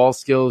control, ball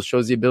skills,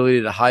 shows the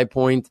ability to high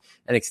point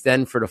and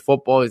extend for the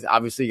football. He's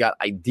obviously got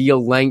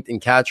ideal length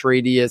and catch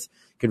radius,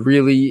 could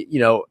really,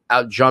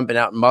 out jump and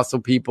out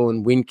muscle people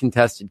and win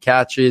contested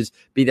catches,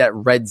 be that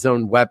red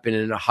zone weapon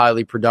in a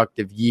highly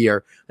productive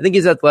year. I think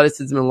his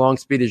athleticism and long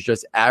speed is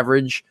just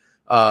average.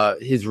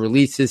 His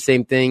releases,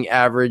 same thing,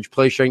 average.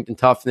 Play strength and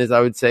toughness, I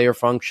would say, are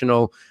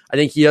functional. I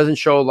think he doesn't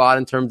show a lot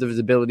in terms of his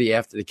ability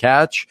after the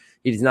catch.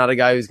 He's not a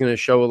guy who's going to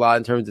show a lot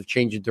in terms of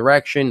change of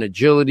direction,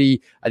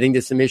 agility. I think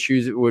there's some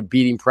issues with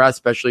beating press,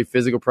 especially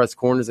physical press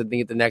corners. I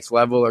think at the next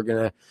level are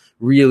going to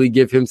really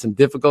give him some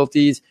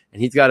difficulties,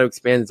 and he's got to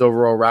expand his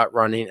overall route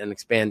running and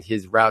expand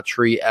his route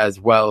tree as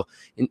well,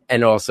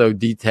 and also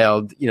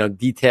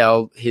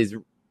detail his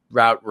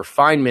route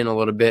refinement a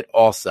little bit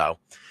also.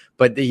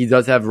 But he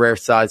does have rare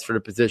size for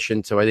the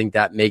position, so I think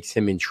that makes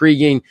him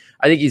intriguing.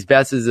 I think he's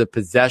best as a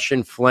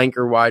possession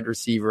flanker wide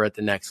receiver at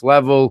the next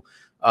level.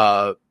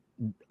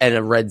 And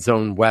a red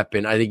zone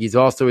weapon. I think he's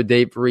also a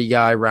day 3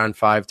 guy, round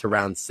 5 to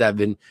round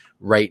 7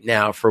 right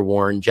now for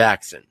Warren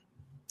Jackson.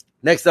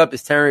 Next up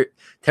is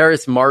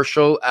Terrace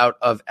Marshall out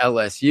of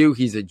LSU.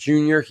 He's a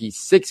junior. He's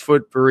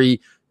 6'3",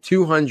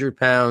 200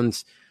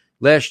 pounds.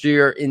 Last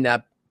year in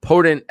that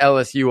potent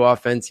LSU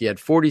offense, he had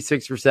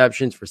 46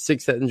 receptions for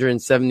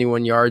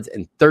 671 yards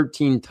and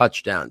 13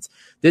 touchdowns.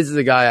 This is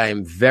a guy I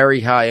am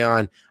very high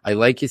on. I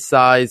like his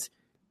size.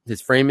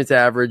 His frame is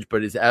average,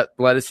 but his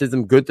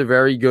athleticism, good to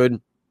very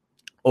good.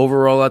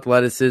 Overall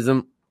athleticism,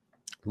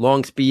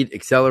 long speed,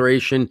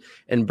 acceleration,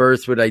 and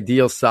burst with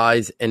ideal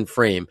size and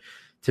frame.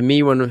 To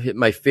me, one of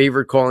my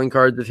favorite calling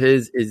cards of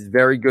his is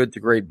very good to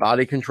great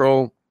body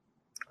control,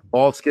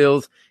 ball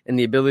skills, and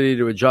the ability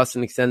to adjust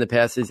and extend the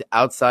passes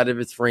outside of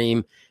his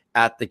frame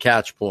at the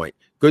catch point.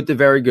 Good to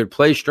very good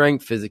play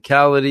strength,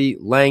 physicality,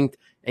 length,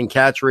 and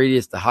catch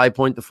radius to high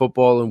point the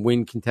football and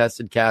win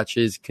contested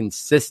catches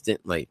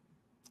consistently.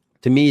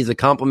 To me, he's a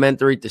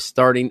complementary to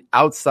starting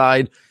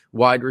outside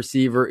wide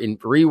receiver in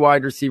 3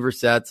 wide receiver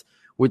sets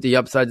with the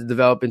upside to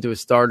develop into a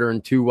starter in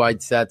 2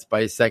 wide sets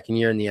by his second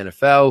year in the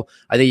NFL.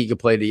 I think he could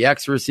play the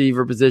X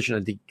receiver position. I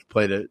think he could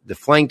play the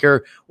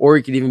flanker, or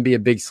he could even be a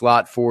big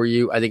slot for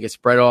you. I think a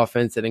spread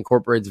offense that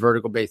incorporates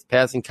vertical-based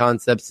passing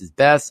concepts is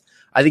best.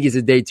 I think he's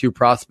a day 2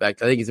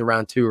 prospect. I think he's a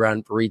round 2,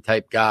 round 3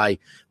 type guy.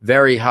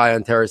 Very high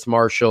on Terrace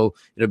Marshall.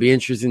 It'll be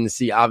interesting to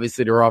see.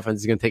 Obviously, their offense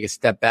is going to take a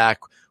step back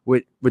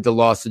with the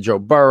loss of Joe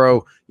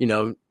Burrow,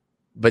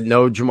 but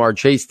no Jamar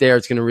Chase there.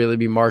 It's going to really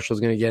be Marshall's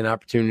going to get an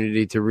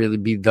opportunity to really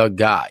be the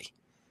guy.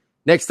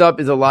 Next up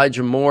is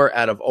Elijah Moore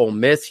out of Ole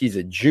Miss. He's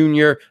a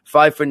junior,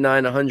 5'9",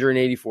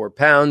 184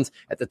 pounds.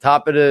 At the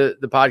top of the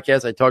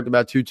podcast, I talked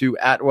about Tutu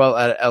Atwell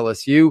out of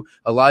LSU.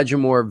 Elijah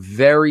Moore,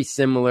 very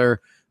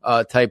similar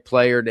type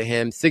player to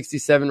him.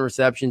 67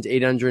 receptions,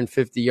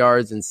 850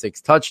 yards, and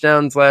 6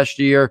 touchdowns last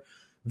year.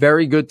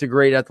 Very good to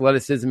great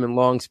athleticism and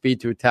long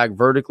speed to attack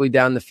vertically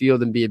down the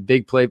field and be a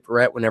big play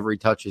threat whenever he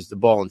touches the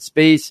ball in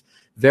space.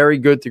 Very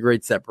good to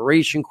great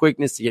separation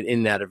quickness to get in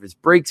and out of his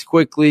breaks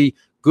quickly.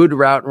 Good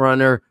route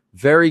runner.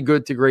 Very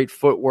good to great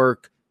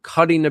footwork,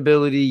 cutting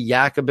ability,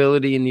 yak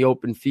ability in the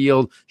open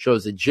field,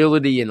 shows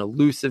agility and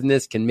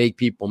elusiveness, can make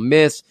people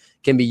miss,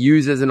 can be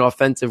used as an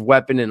offensive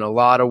weapon in a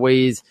lot of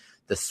ways.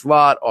 The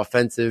slot,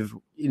 offensive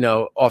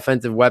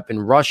weapon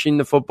rushing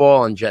the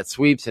ball on jet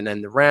sweeps and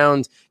end the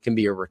rounds, can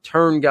be a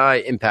return guy,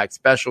 impact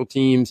special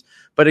teams.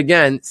 But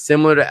again,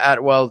 similar to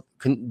Atwell,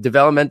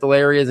 developmental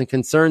areas and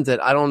concerns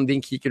that I don't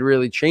think he could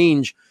really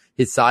change.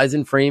 His size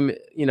and frame,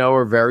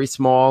 are very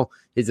small.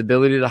 His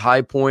ability to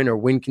high point or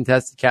win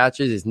contested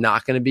catches is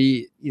not going to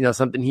be,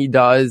 something he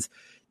does.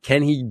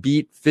 Can he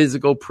beat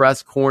physical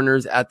press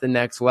corners at the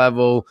next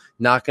level?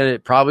 Not going to,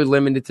 probably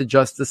limited to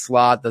just the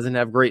slot. Doesn't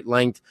have great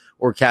length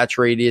or catch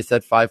radius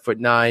at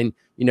 5'9".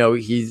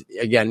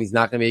 He's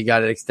not going to be a guy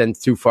that extends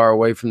too far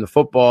away from the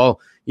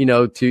football,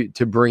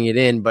 to bring it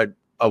in, but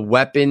a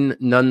weapon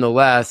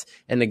nonetheless,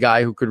 and a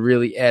guy who could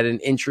really add an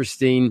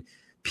interesting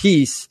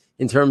piece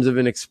in terms of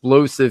an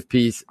explosive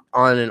piece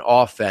on an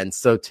offense.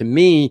 So to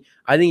me,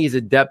 I think he's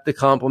a depth to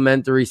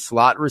complementary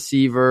slot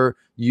receiver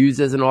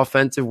used as an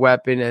offensive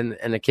weapon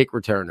and a kick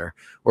returner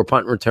or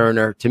punt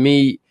returner. To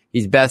me,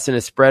 he's best in a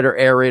spread or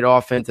air raid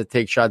offense that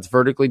takes shots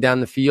vertically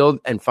down the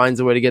field and finds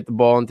a way to get the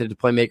ball into the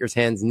playmaker's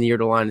hands near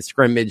the line of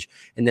scrimmage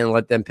and then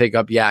let them pick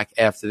up yak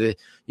after the,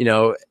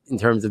 in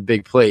terms of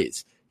big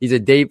plays. He's a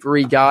day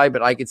 3 guy,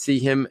 but I could see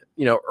him,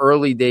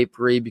 early day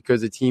 3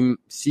 because the team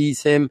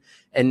sees him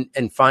and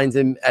finds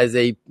him as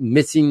a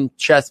missing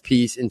chess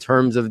piece in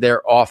terms of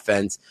their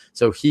offense.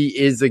 So he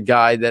is a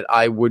guy that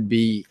I would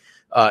be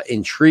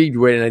intrigued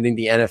with, and I think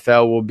the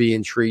NFL will be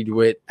intrigued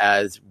with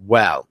as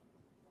well.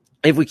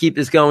 If we keep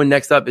this going,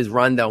 next up is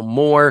Rondale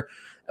Moore,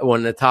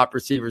 one of the top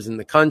receivers in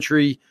the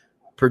country.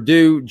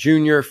 Purdue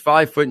junior,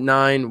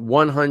 5'9",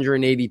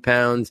 180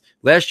 pounds.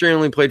 Last year, he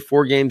only played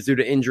 4 games due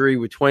to injury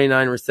with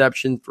 29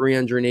 receptions,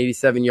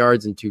 387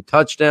 yards, and 2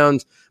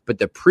 touchdowns. But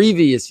the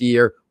previous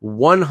year,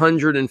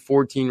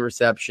 114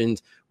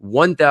 receptions,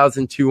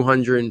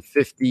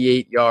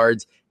 1,258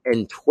 yards,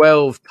 and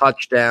 12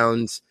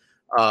 touchdowns.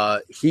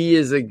 He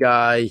is a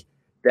guy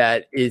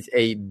that is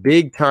a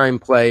big-time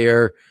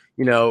player,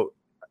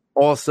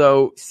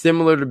 Also,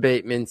 similar to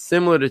Bateman,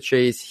 similar to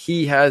Chase,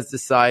 he has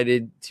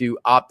decided to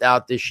opt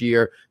out this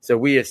year. So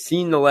we have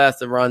seen the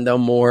last of Rondale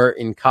Moore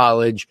in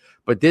college,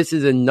 but this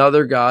is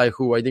another guy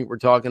who I think we're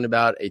talking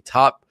about a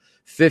top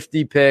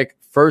 50 pick,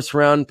 first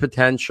round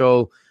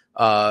potential,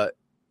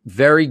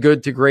 very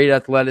good to great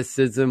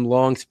athleticism,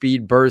 long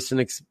speed, burst,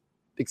 and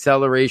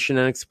acceleration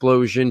and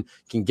explosion,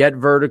 can get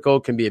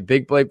vertical, can be a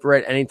big play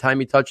threat anytime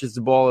he touches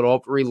the ball at all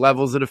 3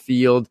 levels of the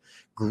field.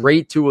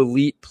 Great to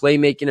elite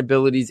playmaking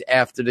abilities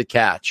after the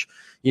catch.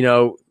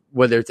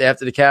 Whether it's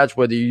after the catch,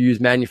 whether you use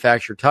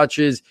manufactured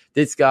touches,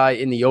 this guy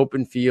in the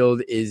open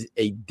field is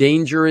a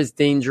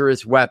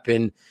dangerous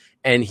weapon.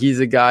 And he's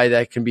a guy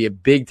that can be a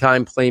big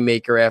time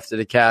playmaker after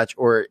the catch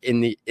or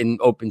in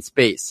open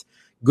space.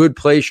 Good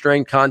play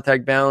strength,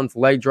 contact balance,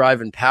 leg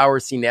drive, and power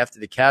seen after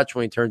the catch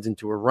when he turns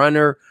into a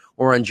runner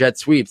or on jet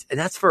sweeps. And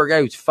that's for a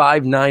guy who's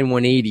 5'9",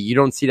 180. You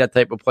don't see that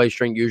type of play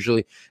strength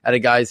usually out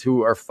of guys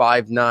who are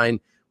 5'9",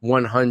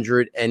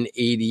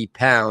 180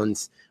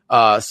 pounds.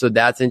 So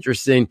that's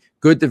interesting.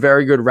 Good to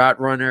very good route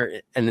runner.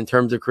 And in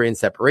terms of creating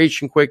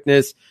separation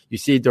quickness, you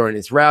see it during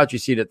his routes. You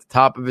see it at the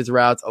top of his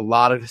routes. A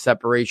lot of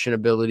separation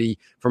ability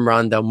from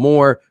Rondale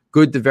Moore.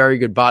 Good to very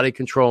good body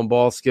control and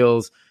ball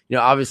skills.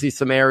 Obviously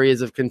some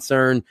areas of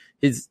concern.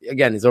 His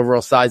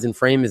overall size and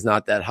frame is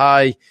not that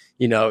high.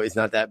 Is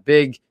not that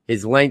big.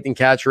 His length and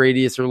catch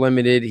radius are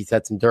limited. He's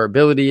had some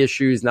durability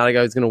issues. Not a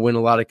guy who's going to win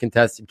a lot of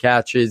contested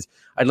catches.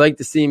 I'd like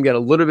to see him get a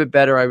little bit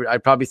better.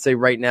 I'd probably say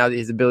right now that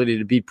his ability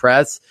to beat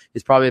press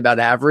is probably about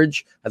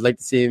average. I'd like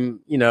to see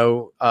him,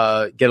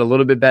 get a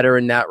little bit better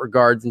in that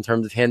regards in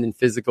terms of handling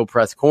physical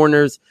press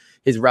corners.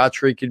 His route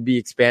tree could be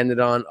expanded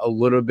on a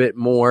little bit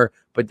more,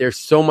 but there's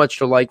so much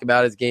to like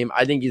about his game.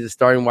 I think he's a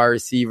starting wide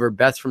receiver,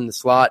 best from the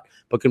slot,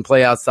 but can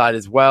play outside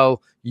as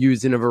well,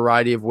 used in a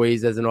variety of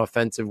ways as an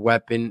offensive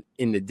weapon.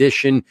 In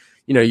addition,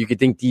 you could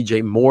think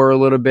DJ Moore a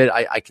little bit.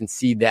 I can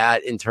see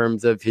that in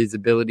terms of his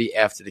ability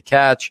after the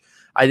catch.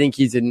 I think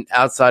he's an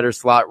outsider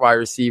slot wide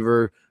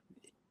receiver.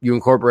 You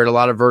incorporate a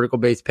lot of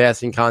vertical-based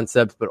passing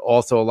concepts, but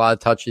also a lot of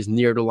touches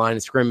near the line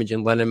of scrimmage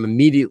and let him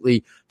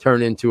immediately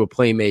turn into a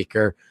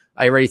playmaker.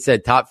 I already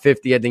said top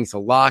 50, I think it's a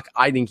lock.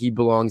 I think he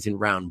belongs in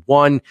round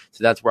 1,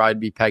 so that's where I'd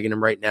be pegging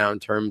him right now in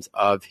terms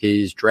of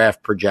his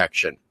draft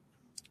projection.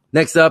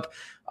 Next up,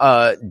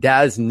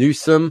 Dazz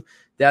Newsome.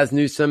 Dazz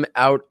Newsome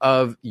out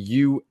of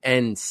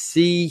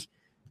UNC.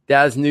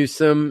 Dazz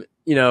Newsome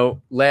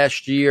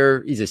last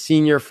year, he's a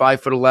senior,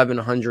 5'11",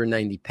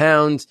 190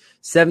 pounds,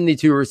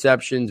 72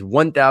 receptions,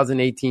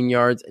 1,018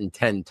 yards, and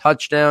 10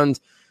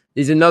 touchdowns.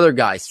 He's another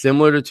guy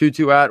similar to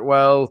Tutu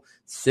Atwell,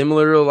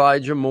 similar to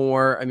Elijah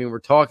Moore. I mean, we're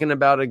talking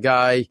about a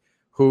guy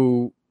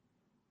who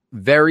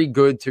very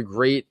good to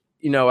great,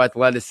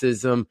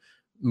 athleticism,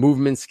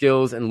 movement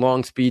skills, and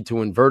long speed to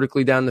win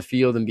vertically down the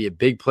field and be a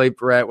big play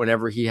threat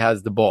whenever he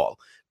has the ball.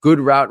 Good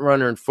route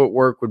runner and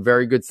footwork with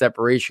very good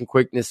separation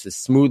quickness to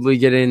smoothly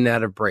get in and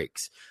out of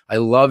breaks. I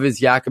love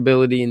his yak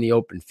ability in the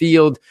open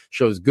field,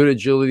 shows good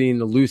agility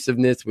and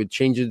elusiveness with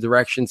change of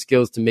direction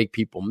skills to make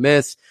people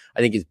miss.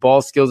 I think his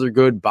ball skills are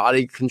good,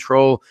 body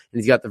control,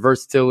 and he's got the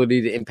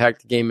versatility to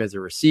impact the game as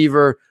a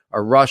receiver,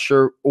 a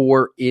rusher,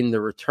 or in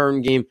the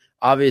return game.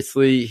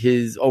 Obviously,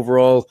 his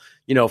overall,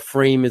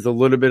 frame is a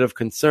little bit of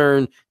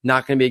concern.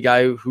 Not going to be a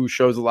guy who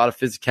shows a lot of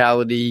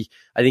physicality.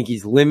 I think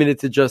he's limited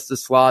to just the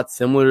slot,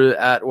 similar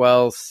to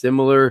Atwell,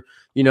 similar,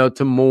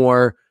 to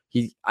Moore.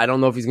 I don't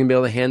know if he's going to be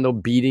able to handle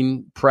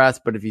beating press,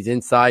 but if he's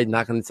inside,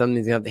 not going to something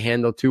he's going to have to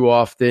handle too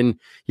often.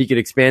 He could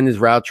expand his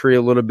route tree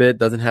a little bit.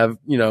 Doesn't have,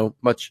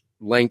 much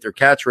length or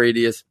catch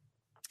radius.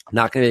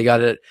 Not going to be a guy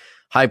that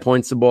high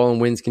points the ball and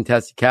wins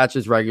contested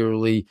catches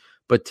regularly.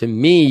 But to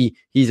me,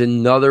 he's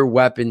another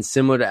weapon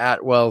similar to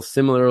Atwell,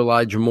 similar to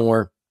Elijah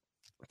Moore,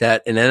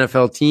 that an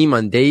NFL team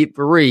on day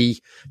 3,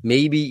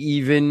 maybe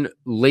even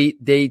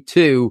late day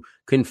 2,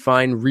 can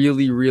find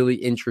really, really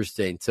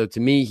interesting. So to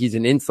me, he's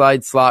an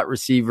inside slot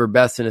receiver,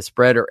 best in a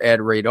spread or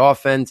add rate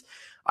offense.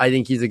 I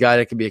think he's a guy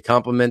that could be a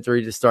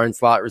complementary to starting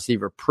slot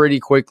receiver pretty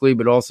quickly,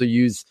 but also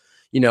use,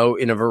 in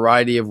a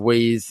variety of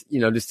ways,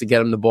 just to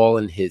get him the ball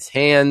in his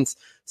hands.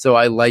 So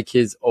I like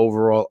his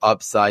overall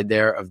upside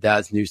there of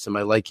Daz Newsome.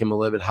 I like him a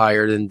little bit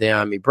higher than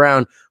Dyami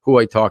Brown, who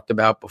I talked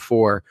about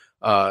before,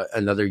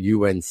 another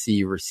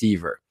UNC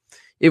receiver.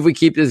 If we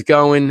keep this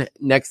going,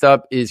 next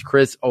up is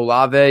Chris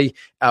Olave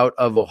out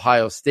of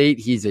Ohio State.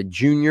 He's a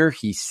junior.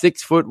 He's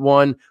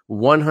 6'1",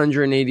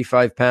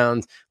 185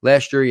 pounds.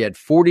 Last year, he had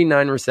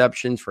 49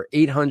 receptions for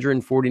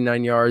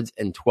 849 yards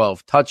and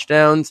 12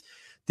 touchdowns.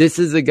 This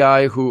is a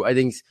guy who I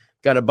think's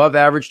got above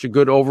average to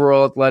good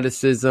overall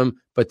athleticism,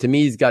 but to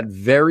me, he's got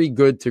very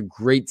good to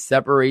great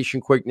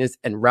separation quickness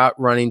and route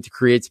running to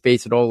create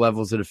space at all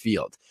levels of the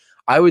field.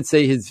 I would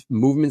say his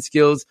movement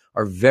skills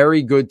are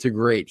very good to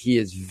great. He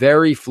is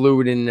very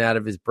fluid in and out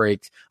of his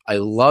breaks. I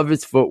love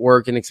his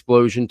footwork and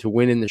explosion to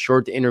win in the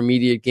short to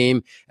intermediate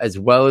game, as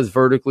well as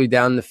vertically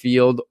down the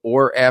field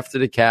or after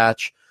the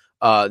catch.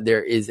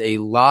 There is a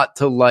lot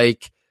to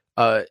like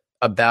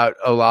about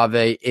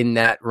Olave in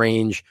that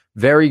range.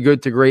 Very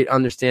good to great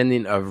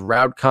understanding of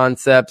route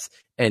concepts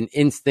and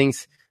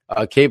instincts,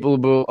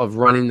 capable of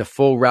running the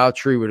full route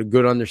tree with a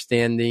good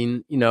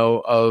understanding,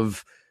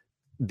 of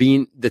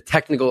being the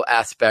technical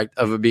aspect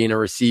of being a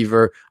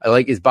receiver. I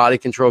like his body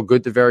control,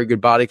 good to very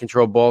good body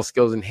control, ball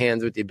skills and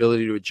hands with the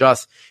ability to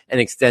adjust and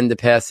extend the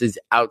passes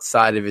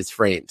outside of his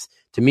frames.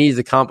 To me, he's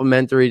a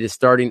complementary to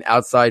starting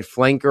outside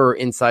flanker or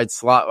inside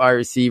slot wide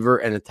receiver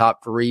and a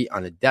top 3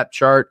 on a depth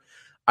chart.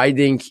 I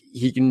think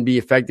he can be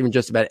effective in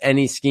just about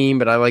any scheme,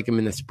 but I like him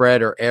in the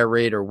spread or air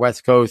raid or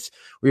West Coast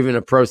or even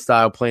a pro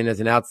style playing as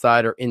an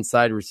outside or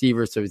inside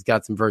receiver. So he's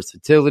got some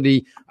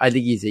versatility. I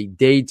think he's a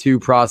day 2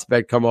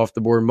 prospect come off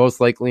the board,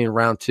 most likely in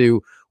round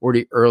 2 or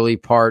the early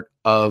part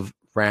of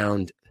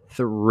round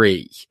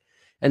 3.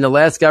 And the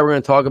last guy we're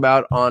going to talk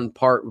about on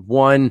part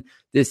 1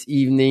 this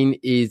evening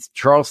is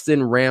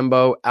Charleston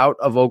Rambo out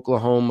of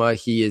Oklahoma.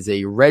 He is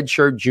a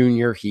redshirt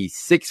junior. He's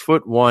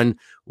 6'1",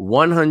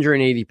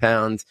 180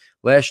 pounds.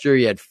 Last year,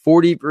 he had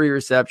 43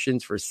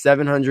 receptions for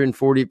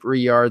 743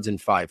 yards and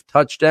 5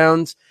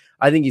 touchdowns.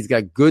 I think he's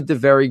got good to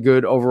very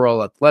good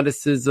overall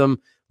athleticism,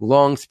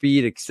 long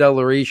speed,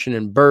 acceleration,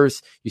 and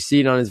burst. You see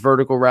it on his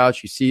vertical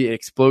routes. You see an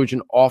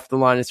explosion off the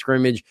line of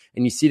scrimmage,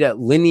 and you see that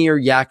linear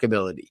yak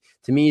ability.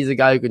 To me, he's a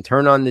guy who can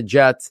turn on the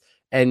jets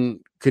and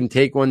can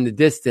take one the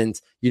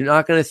distance. You're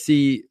not going to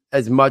see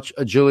as much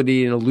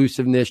agility and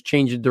elusiveness,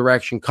 change of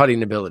direction,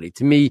 cutting ability.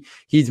 To me,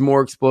 he's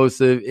more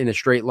explosive in a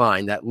straight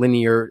line, that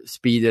linear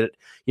speed, that,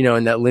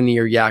 and that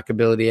linear yak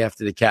ability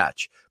after the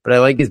catch. But I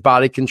like his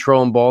body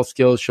control and ball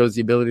skills, shows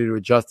the ability to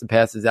adjust the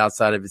passes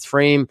outside of his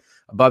frame,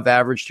 above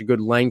average to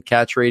good length,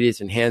 catch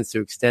radius, and hands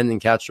to extend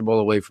and catch the ball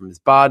away from his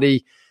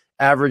body.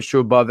 Average to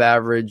above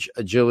average,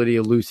 agility,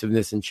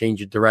 elusiveness, and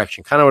change of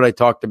direction. Kind of what I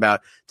talked about.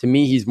 To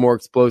me, he's more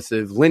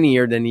explosive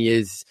linear than he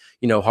is,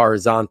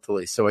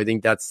 horizontally. So I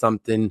think that's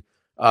something,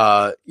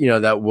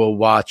 that we'll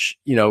watch,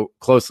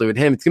 closely with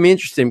him. It's going to be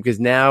interesting because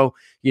now,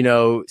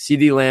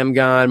 CeeDee Lamb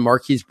gone,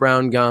 Marquise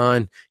Brown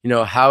gone.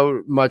 How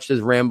much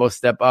does Rambo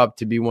step up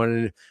to be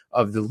one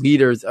of the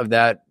leaders of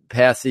that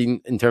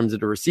passing in terms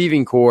of the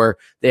receiving core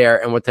there,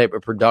 and what type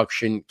of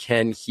production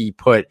can he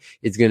put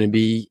is going to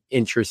be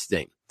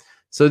interesting.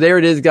 So there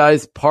it is,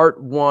 guys.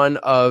 Part 1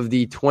 of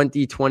the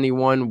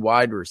 2021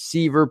 wide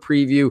receiver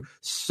preview.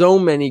 So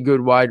many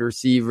good wide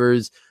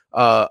receivers.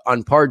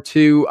 On part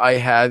 2, I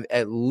have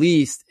at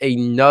least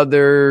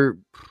another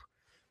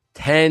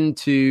 10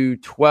 to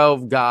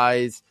 12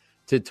 guys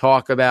to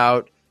talk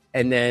about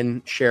and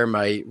then share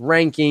my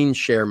rankings,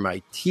 share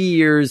my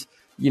tiers,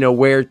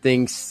 where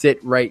things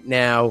sit right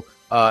now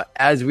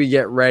as we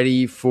get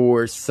ready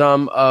for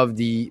some of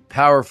the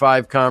Power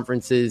 5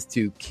 conferences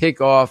to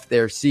kick off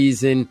their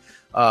season.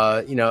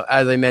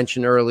 As I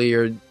mentioned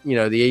earlier,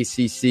 the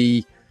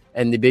ACC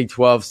and the Big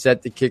 12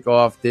 set to kick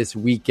off this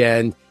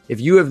weekend. If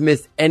you have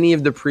missed any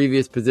of the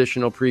previous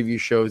positional preview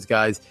shows,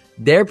 guys,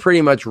 they're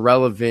pretty much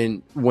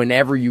relevant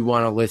whenever you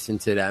want to listen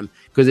to them,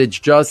 because it's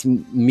just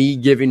me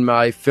giving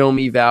my film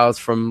evals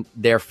from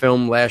their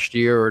film last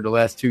year or the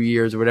last 2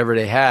 years or whatever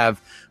they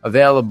have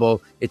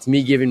available. It's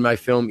me giving my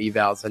film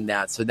evals on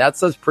that. So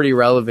that's pretty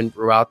relevant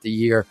throughout the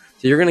year.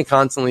 So you're going to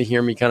constantly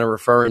hear me kind of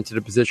referring to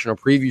the positional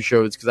preview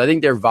shows, because I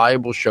think they're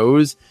viable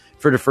shows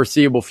for the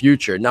foreseeable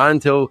future. Not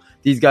until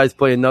these guys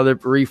play another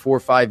 3, 4,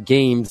 5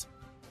 games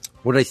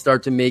would I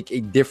start to make a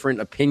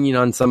different opinion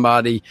on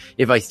somebody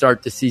if I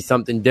start to see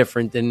something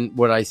different than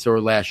what I saw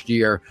last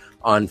year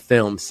on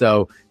film.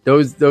 So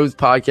those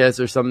podcasts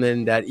are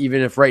something that,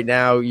 even if right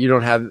now you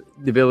don't have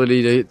the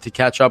ability to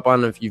catch up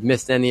on, if you've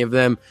missed any of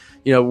them,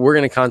 we're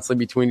going to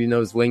constantly be tweeting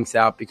those links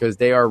out, because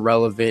they are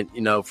relevant,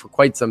 for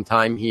quite some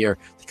time here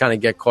to kind of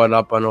get caught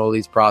up on all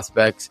these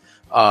prospects.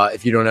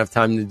 If you don't have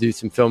time to do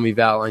some film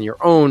eval on your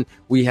own,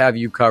 we have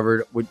you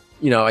covered with,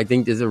 I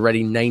think there's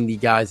already 90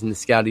 guys in the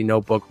Scouting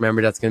Notebook.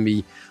 Remember, that's going to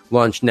be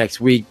launched next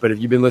week. But if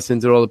you've been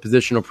listening to all the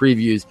positional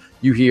previews,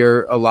 you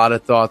hear a lot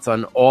of thoughts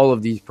on all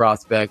of these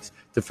prospects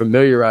to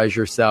familiarize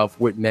yourself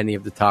with many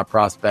of the top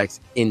prospects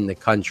in the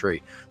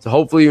country. So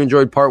hopefully you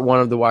enjoyed part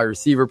 1 of the wide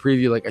receiver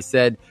preview. Like I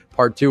said,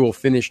 part 2 will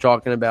finish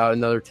talking about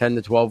another 10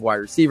 to 12 wide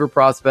receiver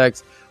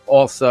prospects.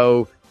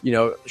 Also,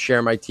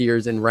 share my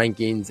tiers and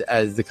rankings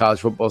as the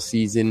college football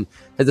season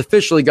has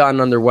officially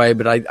gotten underway.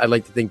 But I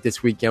like to think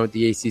this weekend with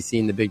the ACC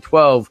and the Big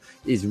 12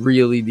 is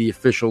really the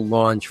official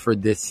launch for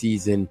this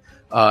season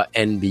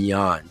and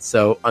beyond.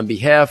 So on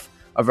behalf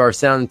of our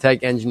sound and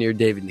tech engineer,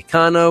 David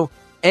Nicano,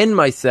 and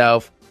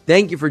myself,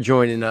 thank you for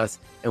joining us.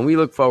 And we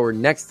look forward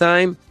next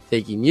time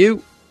taking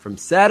you from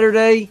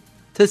Saturday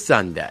to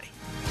Sunday.